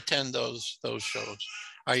never attend those shows.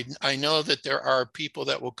 I know that there are people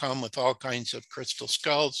that will come with all kinds of crystal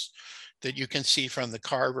skulls that you can see from the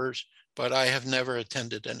carvers, but I have never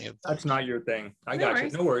attended any of them. That's not your thing. I got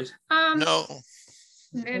you. No worries. No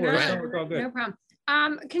problem.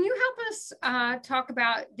 Can you help us talk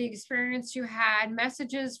about the experience you had?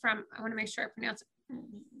 Messages from, I want to make sure I pronounce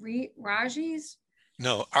it, Raji's?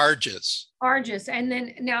 No, Arjus. Arjus, and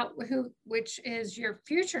then now which is your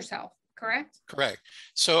future self, correct? Correct.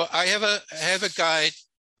 So I have a guide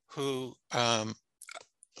who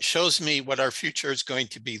shows me what our future is going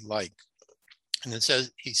to be like. And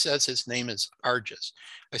he says his name is Arjus.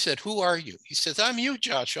 I said, who are you? He says, I'm you,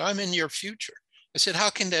 Joshua. I'm in your future. I said, how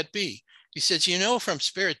can that be? He says, you know, from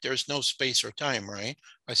spirit, there's no space or time, right?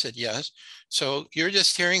 I said, yes. So you're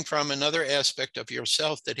just hearing from another aspect of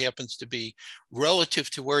yourself that happens to be relative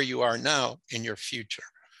to where you are now in your future.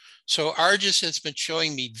 So Arjus has been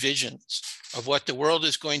showing me visions of what the world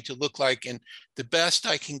is going to look like. And the best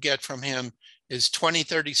I can get from him is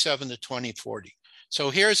 2037 to 2040. So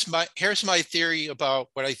here's my theory about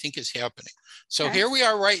what I think is happening. So here we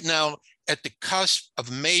are right now at the cusp of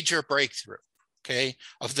major breakthrough, okay,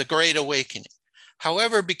 of the Great Awakening.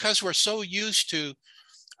 However, because we're so used to,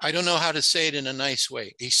 I don't know how to say it in a nice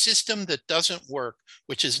way, a system that doesn't work,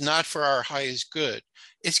 which is not for our highest good,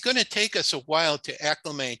 it's going to take us a while to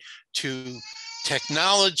acclimate to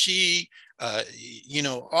technology, you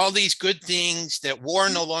know, all these good things, that war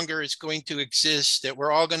no longer is going to exist, that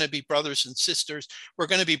we're all going to be brothers and sisters. We're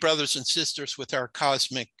going to be brothers and sisters with our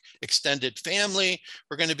cosmic extended family.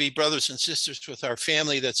 We're going to be brothers and sisters with our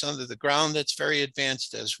family that's under the ground that's very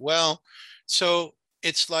advanced as well. So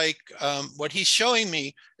it's like what he's showing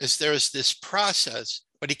me is there's this process,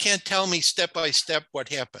 but he can't tell me step by step what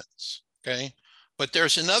happens, okay? But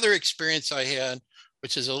there's another experience I had,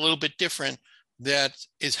 which is a little bit different. That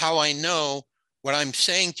is how I know what I'm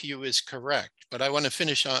saying to you is correct. But I want to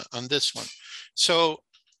finish on this one. So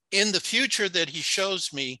in the future that he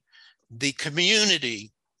shows me, the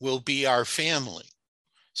community will be our family.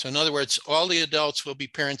 So in other words, all the adults will be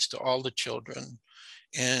parents to all the children,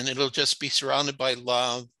 and it'll just be surrounded by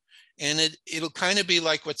love. And it'll kind of be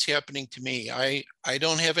like what's happening to me. I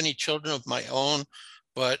don't have any children of my own,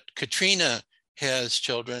 but Katrina has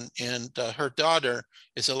children, and her daughter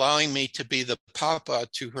is allowing me to be the papa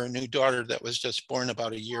to her new daughter that was just born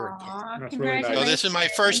about a year ago. That's really nice. So this is my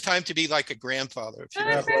first time to be like a grandfather.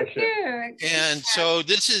 That's so cute. And so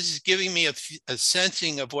this is giving me a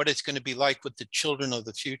sensing of what it's going to be like with the children of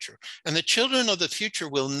the future. And the children of the future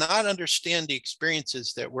will not understand the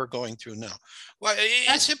experiences that we're going through now. Well,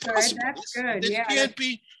 it's impossible. That's good.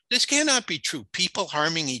 This cannot be true. People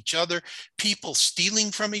harming each other, people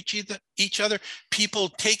stealing from each other, people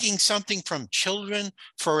taking something from children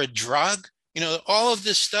for a drug. You know, all of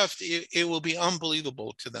this stuff, it will be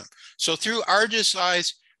unbelievable to them. So through Arjus'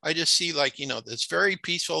 eyes, I just see like, you know, this very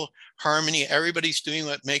peaceful harmony. Everybody's doing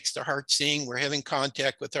what makes their heart sing. We're having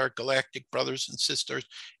contact with our galactic brothers and sisters.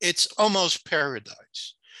 It's almost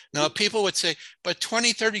paradise. Now, people would say, but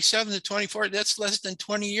 2037 to 2040, that's less than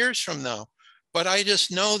 20 years from now. But I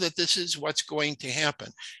just know that this is what's going to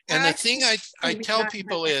happen. And the thing I tell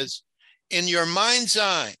people is, in your mind's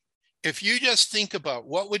eye, if you just think about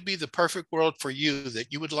what would be the perfect world for you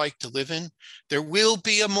that you would like to live in, there will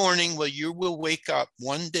be a morning where you will wake up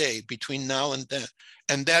one day between now and then.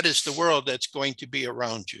 And that is the world that's going to be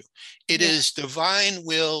around you. It is divine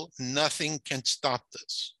will. Nothing can stop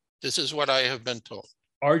this. This is what I have been told.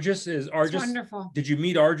 Argus is Argus. Wonderful. Did you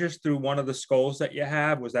meet Argus through one of the skulls that you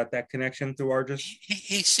have? Was that connection through Argus?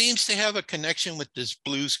 He seems to have a connection with this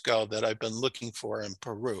blue skull that I've been looking for in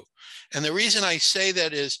Peru. And the reason I say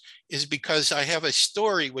that is because I have a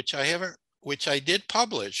story which I did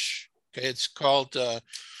publish. Okay, it's called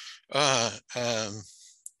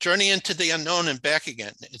Journey into the Unknown and Back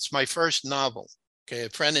Again. It's my first novel. Okay, a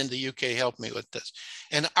friend in the UK helped me with this.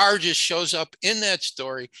 And Argus shows up in that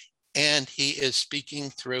story, and he is speaking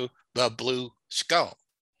through the blue skull.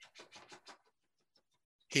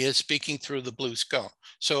 He is speaking through the blue skull.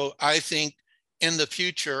 So I think in the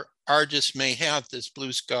future, Argus may have this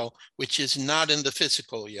blue skull, which is not in the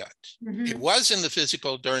physical yet. It was in the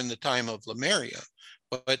physical during the time of Lemuria,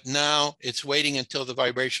 but now it's waiting until the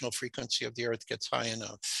vibrational frequency of the earth gets high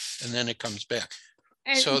enough, and then it comes back.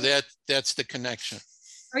 And so that's the connection.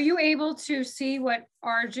 Are you able to see what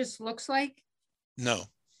Argus looks like? No.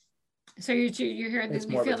 So you hear this,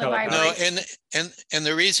 you feel the No, vibration. and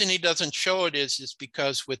the reason he doesn't show it is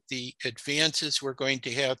because with the advances we're going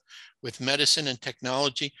to have with medicine and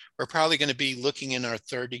technology, we're probably going to be looking in our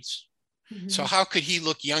 30s. So how could he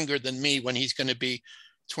look younger than me when he's going to be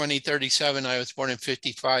 2037? I was born in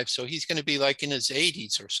 55, so he's going to be like in his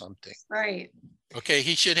 80s or something. Right. Okay,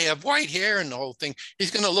 he should have white hair and the whole thing.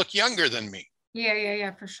 He's going to look younger than me.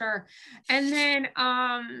 Yeah, for sure. And then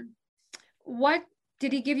what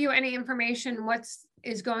did he give you any information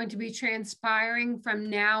is going to be transpiring from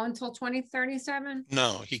now until 2037?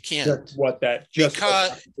 No, he can't.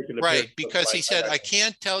 Because he said, I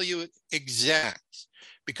can't tell you exact,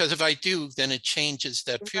 because if I do, then it changes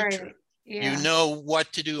that future. Right. Yeah. You know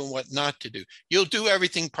what to do and what not to do. You'll do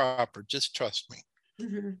everything proper. Just trust me.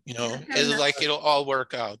 You know, it'll all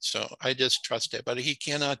work out. So I just trust it. But he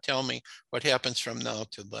cannot tell me what happens from now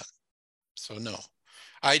to then. So no.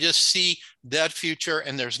 I just see that future,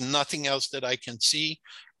 and there's nothing else that I can see.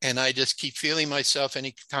 And I just keep feeling myself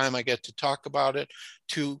anytime I get to talk about it,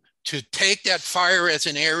 to take that fire as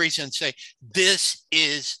an Aries and say, this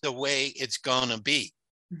is the way it's gonna be.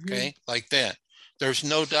 Okay, like that. There's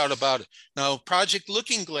no doubt about it. Now, Project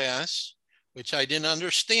Looking Glass, which I didn't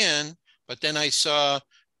understand, but then I saw,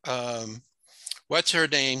 what's her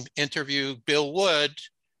name, interview Bill Wood,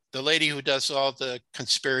 the lady who does all the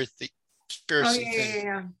conspiracy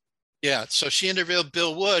thing. Yeah, so she interviewed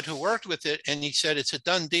Bill Wood, who worked with it, and he said it's a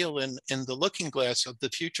done deal in the looking glass of the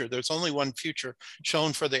future. There's only one future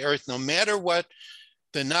shown for the earth. No matter what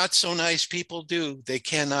the not so nice people do, they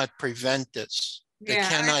cannot prevent this. They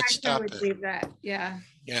cannot stop it. Believe that. Yeah.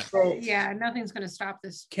 So, nothing's going to stop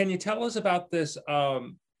this. Can you tell us about this? I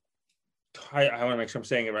want to make sure I'm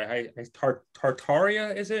saying it right.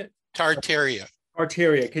 Tartaria, is it? Tartaria.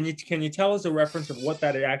 Tartaria. Can you tell us a reference of what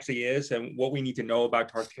that actually is and what we need to know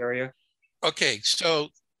about Tartaria? Okay, so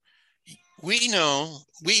we know,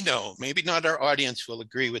 maybe not our audience will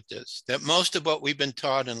agree with this, that most of what we've been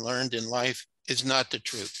taught and learned in life is not the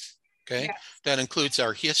truth. Okay, that includes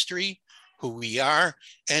our history, who we are,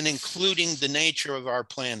 and including the nature of our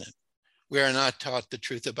planet. We are not taught the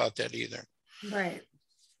truth about that either. Right.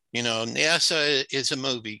 You know, NASA is a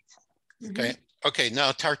movie. Okay. Okay.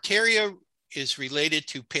 Now, Tartaria is related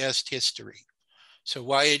to past history. So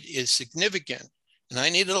why it is significant. And I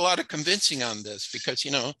needed a lot of convincing on this because,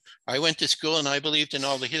 you know, I went to school and I believed in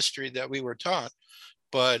all the history that we were taught.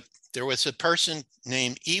 But there was a person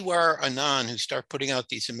named Iwar Anand who started putting out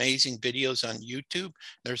these amazing videos on YouTube.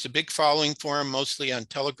 There's a big following for him, mostly on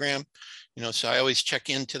Telegram. You know, so I always check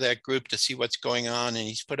into that group to see what's going on. And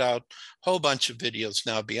he's put out a whole bunch of videos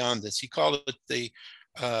now beyond this. He called it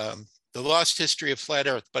the lost history of flat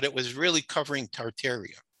Earth, but it was really covering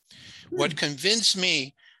Tartaria. What convinced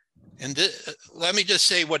me, and let me just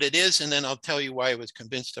say what it is, and then I'll tell you why I was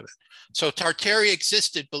convinced of it. So Tartaria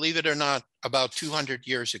existed, believe it or not, about 200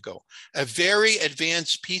 years ago. A very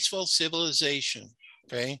advanced, peaceful civilization,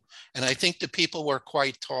 okay? And I think the people were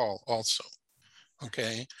quite tall also,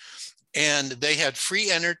 okay? And they had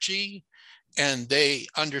free energy. and they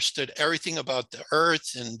understood everything about the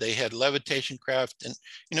earth, and they had levitation craft, and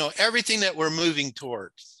everything that we're moving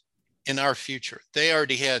towards in our future. They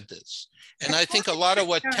already had this. And I think a lot of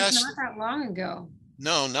what Tesla, not that long ago.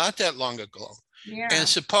 No, not that long ago. Yeah. And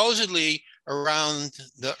supposedly around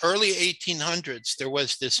the early 1800s, there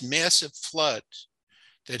was this massive flood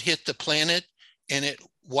that hit the planet, and it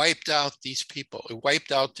wiped out these people. It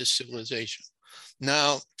wiped out this civilization.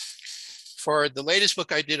 Now, for the latest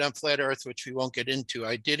book I did on flat Earth, which we won't get into,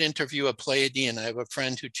 I did interview a Pleiadian. I have a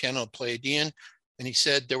friend who channeled Pleiadian, and he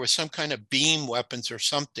said there was some kind of beam weapons or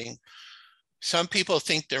something. Some people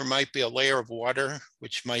think there might be a layer of water,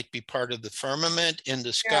 which might be part of the firmament in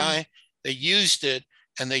the sky. Yeah. They used it,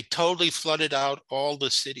 and they totally flooded out all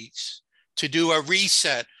the cities to do a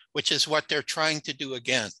reset, which is what they're trying to do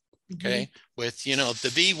again. Okay, with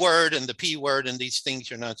the B word and the P word and these things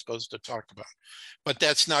you're not supposed to talk about. But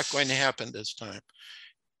that's not going to happen this time.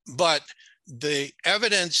 But the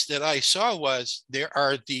evidence that I saw was there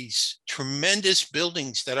are these tremendous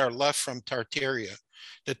buildings that are left from Tartaria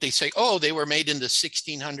that they say, oh, they were made in the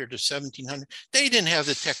 1600 or 1700. They didn't have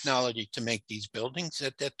the technology to make these buildings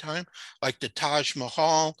at that time, like the Taj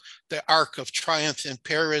Mahal, the Arc of Triumph in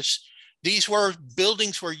Paris. These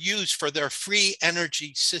buildings were used for their free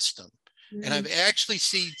energy system. And I've actually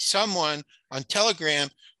seen someone on Telegram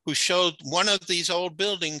who showed one of these old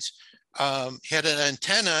buildings had an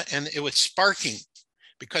antenna, and it was sparking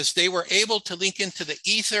because they were able to link into the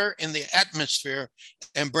ether in the atmosphere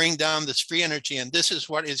and bring down this free energy. And this is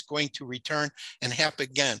what is going to return and happen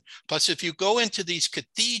again. Plus, if you go into these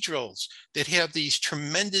cathedrals that have these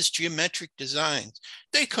tremendous geometric designs,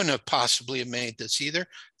 they couldn't have possibly have made this either.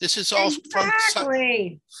 This is all from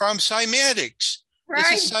cymatics. Right.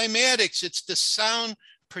 This is cymatics. It's the sound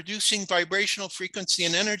producing vibrational frequency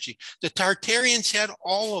and energy. The Tartarians had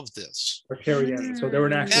all of this. Tartarians, so they were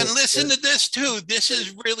an actual. And listen to this too. This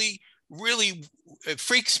is really, really, it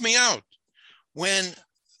freaks me out. When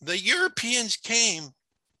the Europeans came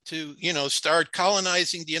to, start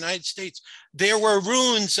colonizing the United States, there were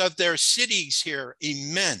ruins of their cities here,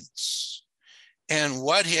 immense. And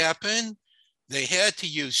what happened? They had to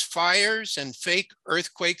use fires and fake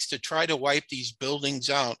earthquakes to try to wipe these buildings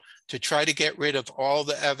out, to try to get rid of all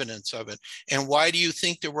the evidence of it. And why do you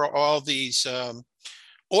think there were all these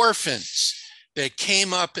orphans that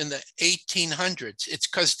came up in the 1800s? It's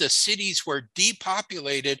because the cities were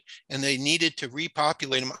depopulated and they needed to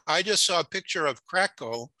repopulate them. I just saw a picture of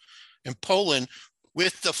Krakow in Poland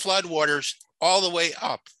with the floodwaters all the way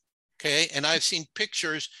up, okay? And I've seen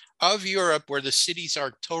pictures of Europe where the cities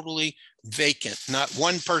are totally vacant. Not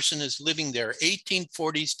one person is living there,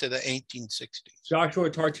 1840s to the 1860s.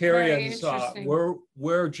 Joshua, Tartarians,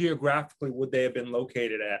 where geographically would they have been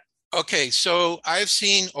located at? Okay, so I've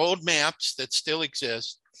seen old maps that still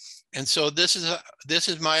exist. And so this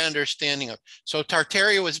is my understanding of. So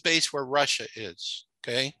Tartaria was based where Russia is,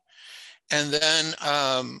 okay? And then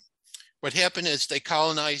what happened is they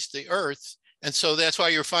colonized the earth. And so that's why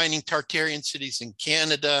you're finding Tartarian cities in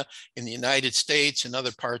Canada, in the United States, in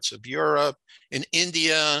other parts of Europe, in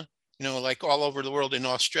India, like all over the world. In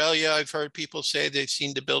Australia, I've heard people say they've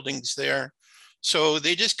seen the buildings there. So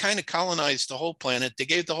they just kind of colonized the whole planet. They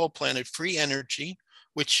gave the whole planet free energy,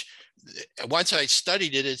 which once I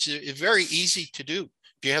studied it, it's very easy to do.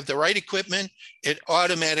 If you have the right equipment, it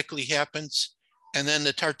automatically happens. And then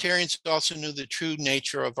the Tartarians also knew the true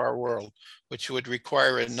nature of our world, which would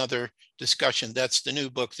require another discussion. That's the new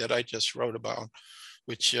book that I just wrote about,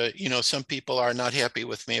 which, some people are not happy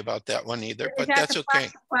with me about that one either, but that's okay.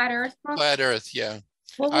 Flat Earth book? Flat Earth, yeah.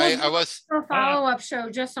 Well, I was a follow-up show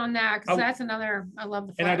just on that, because that's another, I love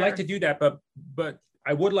the flat Earth. And I'd like to do that, but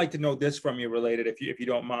I would like to know this from you related, if you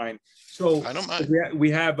don't mind. So I don't mind.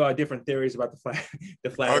 We have different theories about the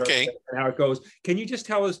flat okay. Earth and how it goes. Can you just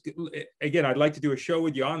tell us, again, I'd like to do a show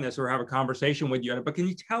with you on this or have a conversation with you on it, but can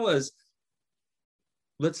you tell us,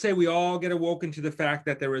 let's say we all get awoken to the fact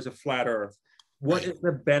that there is a flat Earth. What is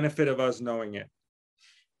the benefit of us knowing it?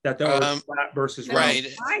 That the Earth is flat versus round.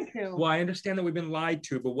 Right. Well, I understand that we've been lied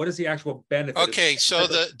to, but what is the actual benefit? Okay, so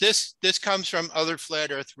this comes from other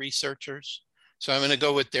flat Earth researchers. So I'm going to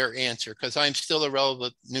go with their answer because I'm still a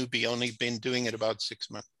relevant newbie, only been doing it about 6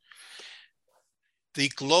 months. The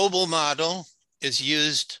global model is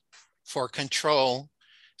used for control,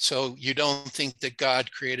 so you don't think that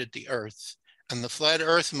God created the Earth. And the flat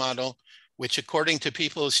Earth model, which according to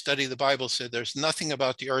people who study the Bible said there's nothing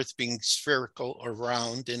about the Earth being spherical or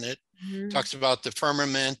round in it, talks about the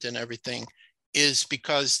firmament and everything, is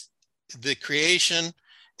because the creation.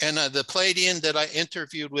 And the Pleiadian that I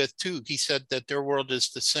interviewed with too, he said that their world is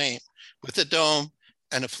the same with a dome,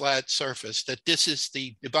 and a flat surface, that this is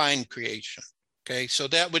the divine creation. Okay, so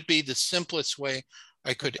that would be the simplest way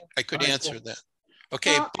I could answer that.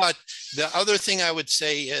 Okay, but the other thing I would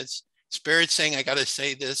say is, Spirit's saying, I got to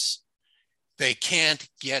say this, they can't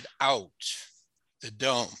get out. The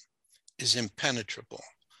dome is impenetrable.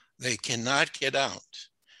 They cannot get out.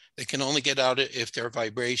 They can only get out if their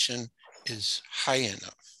vibration is high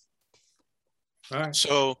enough. All right.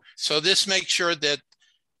 So this makes sure that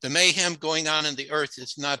the mayhem going on in the earth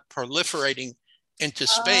is not proliferating into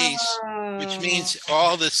space, which means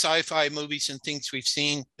all the sci-fi movies and things we've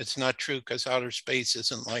seen, it's not true, because outer space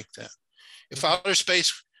isn't like that. If outer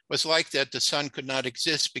space was like that, the sun could not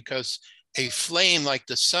exist, because a flame like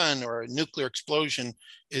the sun or a nuclear explosion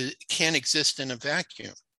can't exist in a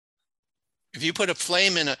vacuum. If you put a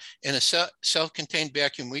flame in a self-contained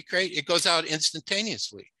vacuum we create, it goes out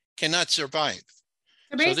instantaneously, cannot survive.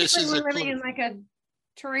 So basically we're living in like a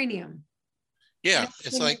terranium. Yeah,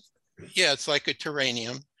 it's like a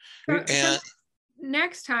terranium. So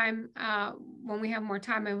next time, when we have more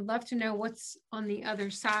time, I would love to know what's on the other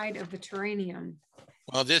side of the terranium.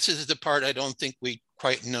 Well, this is the part I don't think we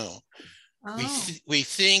quite know. We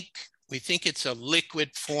think it's a liquid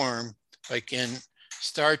form, like in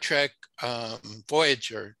Star Trek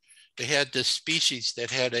Voyager. They had this species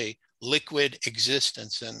that had a liquid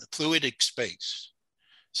existence and fluidic space.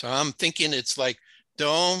 So I'm thinking it's like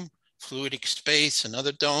dome, fluidic space,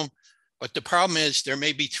 another dome. But the problem is there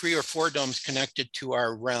may be 3 or 4 domes connected to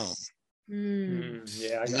our realm.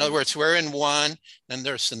 Yeah. In other words, we're in one, then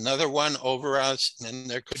there's another one over us, and then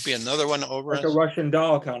there could be another one over us. Like a Russian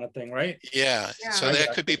doll kind of thing, right? Yeah. So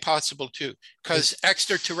that could be possible too, because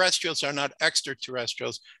extraterrestrials are not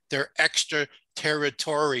extraterrestrials, they're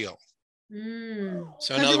extraterritorial.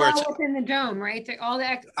 So in other words, within the dome, right?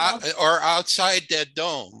 or outside that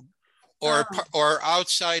dome, or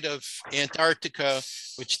outside of Antarctica,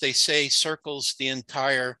 which they say circles the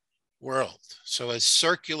entire world. So a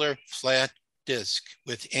circular flat disk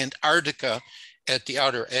with Antarctica at the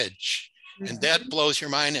outer edge. And that blows your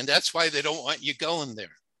mind. And that's why they don't want you going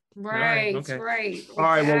there. Right, okay. Right. All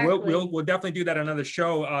right, well, we'll definitely do that another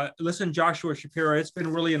show. Listen, Joshua Shapiro, it's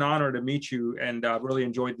been really an honor to meet you, and really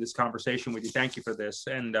enjoyed this conversation with you. Thank you for this.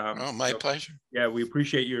 And my pleasure. Yeah, we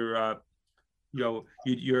appreciate your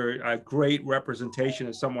you're a great representation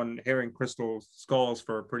of someone hearing crystal skulls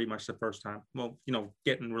for pretty much the first time. Well,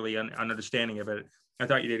 getting really an understanding of it. I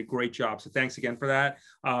thought you did a great job. So thanks again for that.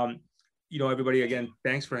 Everybody, again,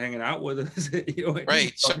 thanks for hanging out with us.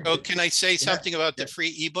 Right. So can I say something about the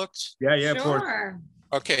free ebooks? Yeah, of course.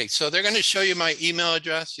 Okay, so they're going to show you my email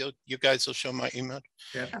address. You guys will show my email.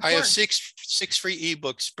 Yeah. I have six free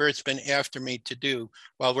ebooks Spirit's been after me to do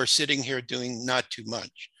while we're sitting here doing not too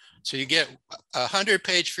much. So you get a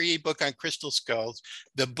 100-page free ebook on crystal skulls,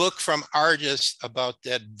 the book from artists about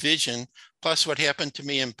that vision, plus what happened to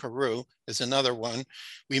me in Peru is another one.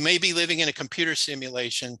 We may be living in a computer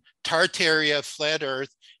simulation, Tartaria, flat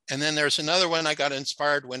earth, and then there's another one I got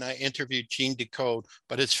inspired when I interviewed Gene Decode,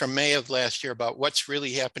 but it's from May of last year about what's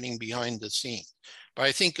really happening behind the scenes. But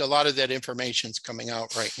I think a lot of that information is coming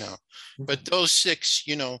out right now. But those 6,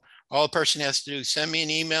 all a person has to do is send me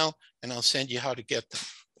an email and I'll send you how to get them.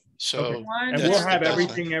 So, and we'll have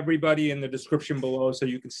everything, everybody, in the description below, so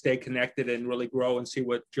you can stay connected and really grow and see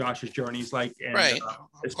what Josh's journey is like. And, right.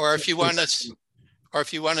 Or if you want us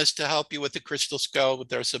to help you with the crystal skull,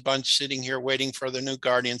 there's a bunch sitting here waiting for the new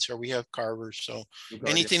guardians, or we have carvers. So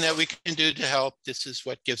anything that we can do to help, this is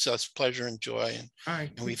what gives us pleasure and joy.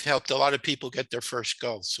 And we've helped a lot of people get their first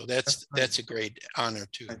skulls. So that's a great honor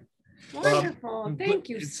too. Wonderful. Thank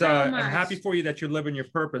you so much. I'm happy for you that you're living your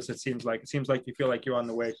purpose. It seems like you feel like you're on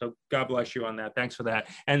the way. So God bless you on that. Thanks for that.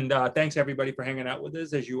 And thanks everybody for hanging out with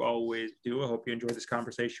us, as you always do. I hope you enjoyed this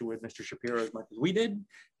conversation with Mr. Shapiro as much as we did.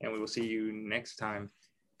 And we will see you next time.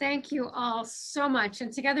 Thank you all so much.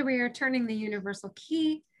 And together we are turning the universal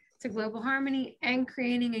key to global harmony and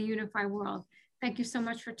creating a unified world. Thank you so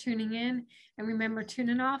much for tuning in. And remember, tune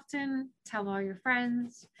in often, tell all your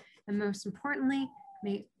friends, and most importantly,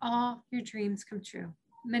 may all your dreams come true.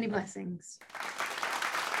 Many blessings.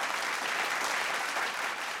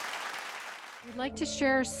 We'd like to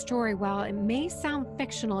share a story. While it may sound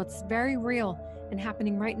fictional, it's very real and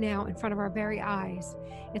happening right now in front of our very eyes.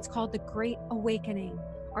 It's called The Great Awakening.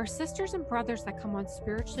 Our sisters and brothers that come on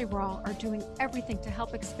Spiritually Raw are doing everything to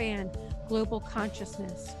help expand global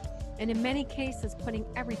consciousness, and in many cases putting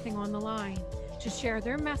everything on the line to share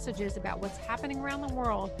their messages about what's happening around the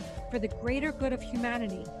world for the greater good of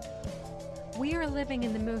humanity. We are living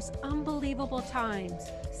in the most unbelievable times.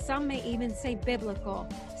 Some may even say biblical,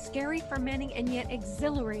 scary for many and yet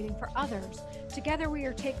exhilarating for others, Together, we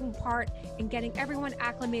are taking part in getting everyone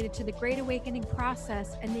acclimated to the Great Awakening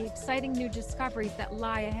process and the exciting new discoveries that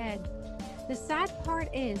lie ahead. The sad part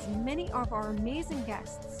is many of our amazing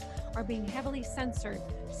guests are being heavily censored,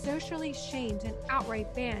 socially shamed, and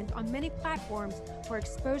outright banned on many platforms for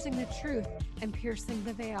exposing the truth and piercing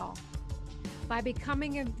the veil. By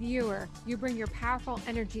becoming a viewer, you bring your powerful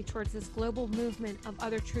energy towards this global movement of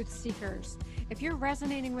other truth seekers. If you're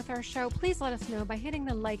resonating with our show, please let us know by hitting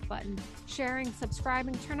the like button, sharing,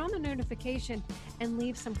 subscribing, turn on the notification, and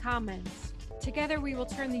leave some comments. Together, we will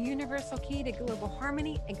turn the universal key to global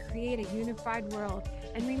harmony and create a unified world.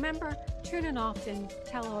 And remember, tune in often,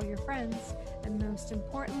 tell all your friends, and most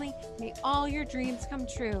importantly, may all your dreams come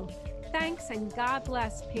true. Thanks, and God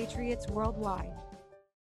bless Patriots worldwide.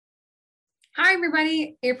 Hi,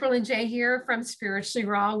 everybody. April and Jay here from Spiritually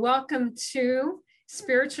Raw. Welcome to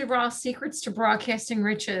Spiritually Raw Secrets to Broadcasting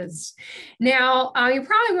Riches. Now, you're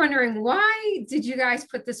probably wondering, why did you guys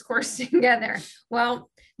put this course together? Well,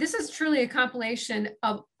 this is truly a compilation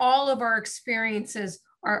of all of our experiences,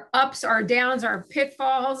 our ups, our downs, our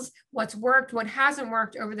pitfalls, what's worked, what hasn't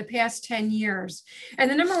worked over the past 10 years.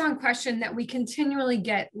 And the number one question that we continually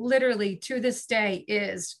get, literally to this day,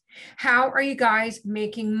 is how are you guys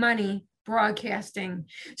making money broadcasting?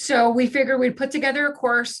 So we figured we'd put together a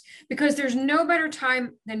course because there's no better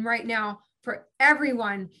time than right now for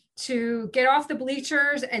everyone to get off the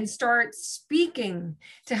bleachers and start speaking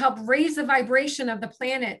to help raise the vibration of the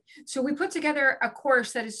planet. So we put together a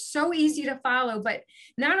course that is so easy to follow, but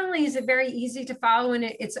not only is it very easy to follow and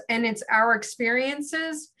it's our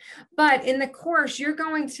experiences, but in the course, you're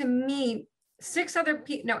going to meet 10 other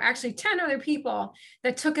people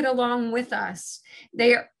that took it along with us.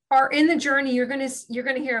 They are in the journey. You're going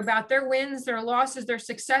to hear about their wins, their losses, their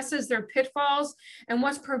successes, their pitfalls, and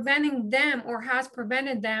what's preventing them or has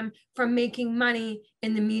prevented them from making money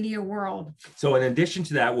in the media world. So in addition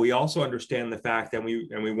to that, we also understand the fact that we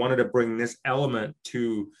wanted to bring this element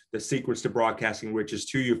to the Secrets to Broadcasting Riches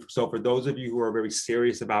to you. So for those of you who are very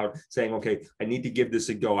serious about saying, okay, I need to give this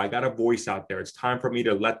a go. I got a voice out there. It's time for me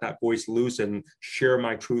to let that voice loose and share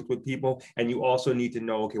my truth with people. And you also need to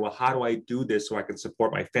know, okay, well, how do I do this so I can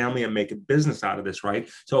support my family and make a business out of this, right?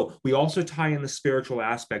 So we also tie in the spiritual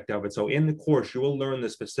aspect of it. So in the course, you will learn the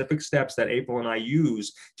specific steps that April and I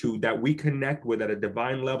use that we connect with at a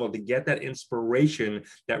divine level to get that inspiration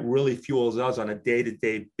that really fuels us on a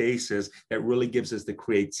day-to-day basis, that really gives us the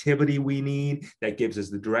creativity we need, that gives us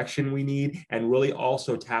the direction we need, and really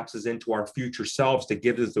also taps us into our future selves to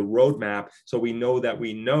give us the roadmap so we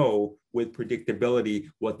know with predictability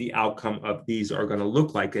what the outcome of these are going to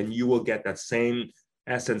look like. And you will get that same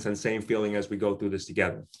essence and same feeling as we go through this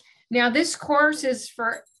together. Now, this course is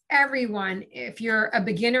for everyone. If you're a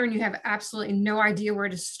beginner and you have absolutely no idea where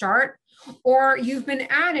to start, or you've been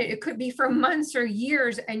at it could be for months or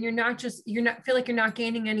years, and feel like you're not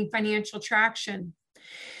gaining any financial traction.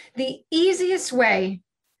 The easiest way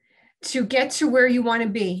to get to where you want to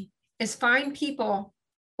be is find people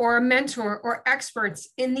or a mentor or experts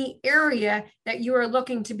in the area that you are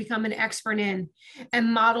looking to become an expert in,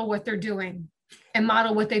 and model what they're doing and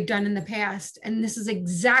model what they've done in the past. And this is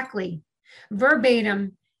exactly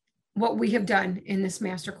verbatim what we have done in this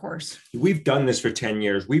master course. We've done this for 10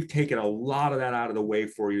 years. We've taken a lot of that out of the way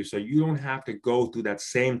for you. So you don't have to go through that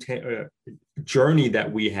same journey that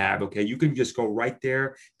we have. Okay. You can just go right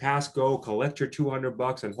there, pass go, collect your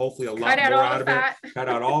 $200 and hopefully a lot more out of it. Cut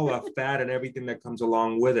out all the fat and everything that comes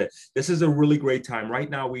along with it. This is a really great time. Right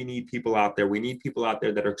now, we need people out there. We need people out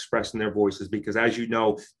there that are expressing their voices, because as you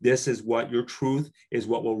know, this is what your truth is,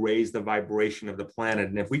 what will raise the vibration of the planet.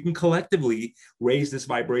 And if we can collectively raise this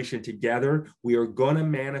vibration together, we are going to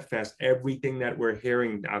manifest everything that we're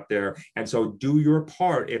hearing out there. And so do your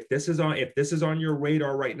part. If this is on your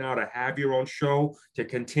radar right now to have your own show, to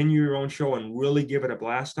continue your own show and really give it a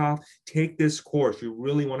blast off, take this course. You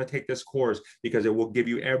really want to take this course because it will give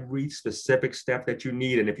you every specific step that you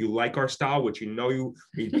need. And if you like our style, which you know you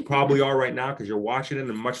probably are right now because you're watching it,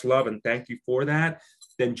 and much love and thank you for that,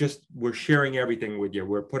 then we're sharing everything with you.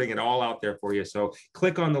 We're putting it all out there for you. So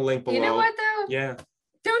click on the link below. You know what though? Yeah.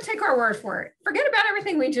 Don't take our word for it. Forget about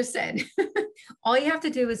everything we just said. All you have to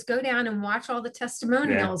do is go down and watch all the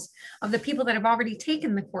testimonials of the people that have already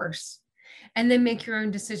taken the course, and then make your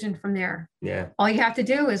own decision from there. Yeah. All you have to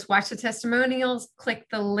do is watch the testimonials, click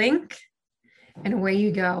the link, and away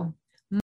you go.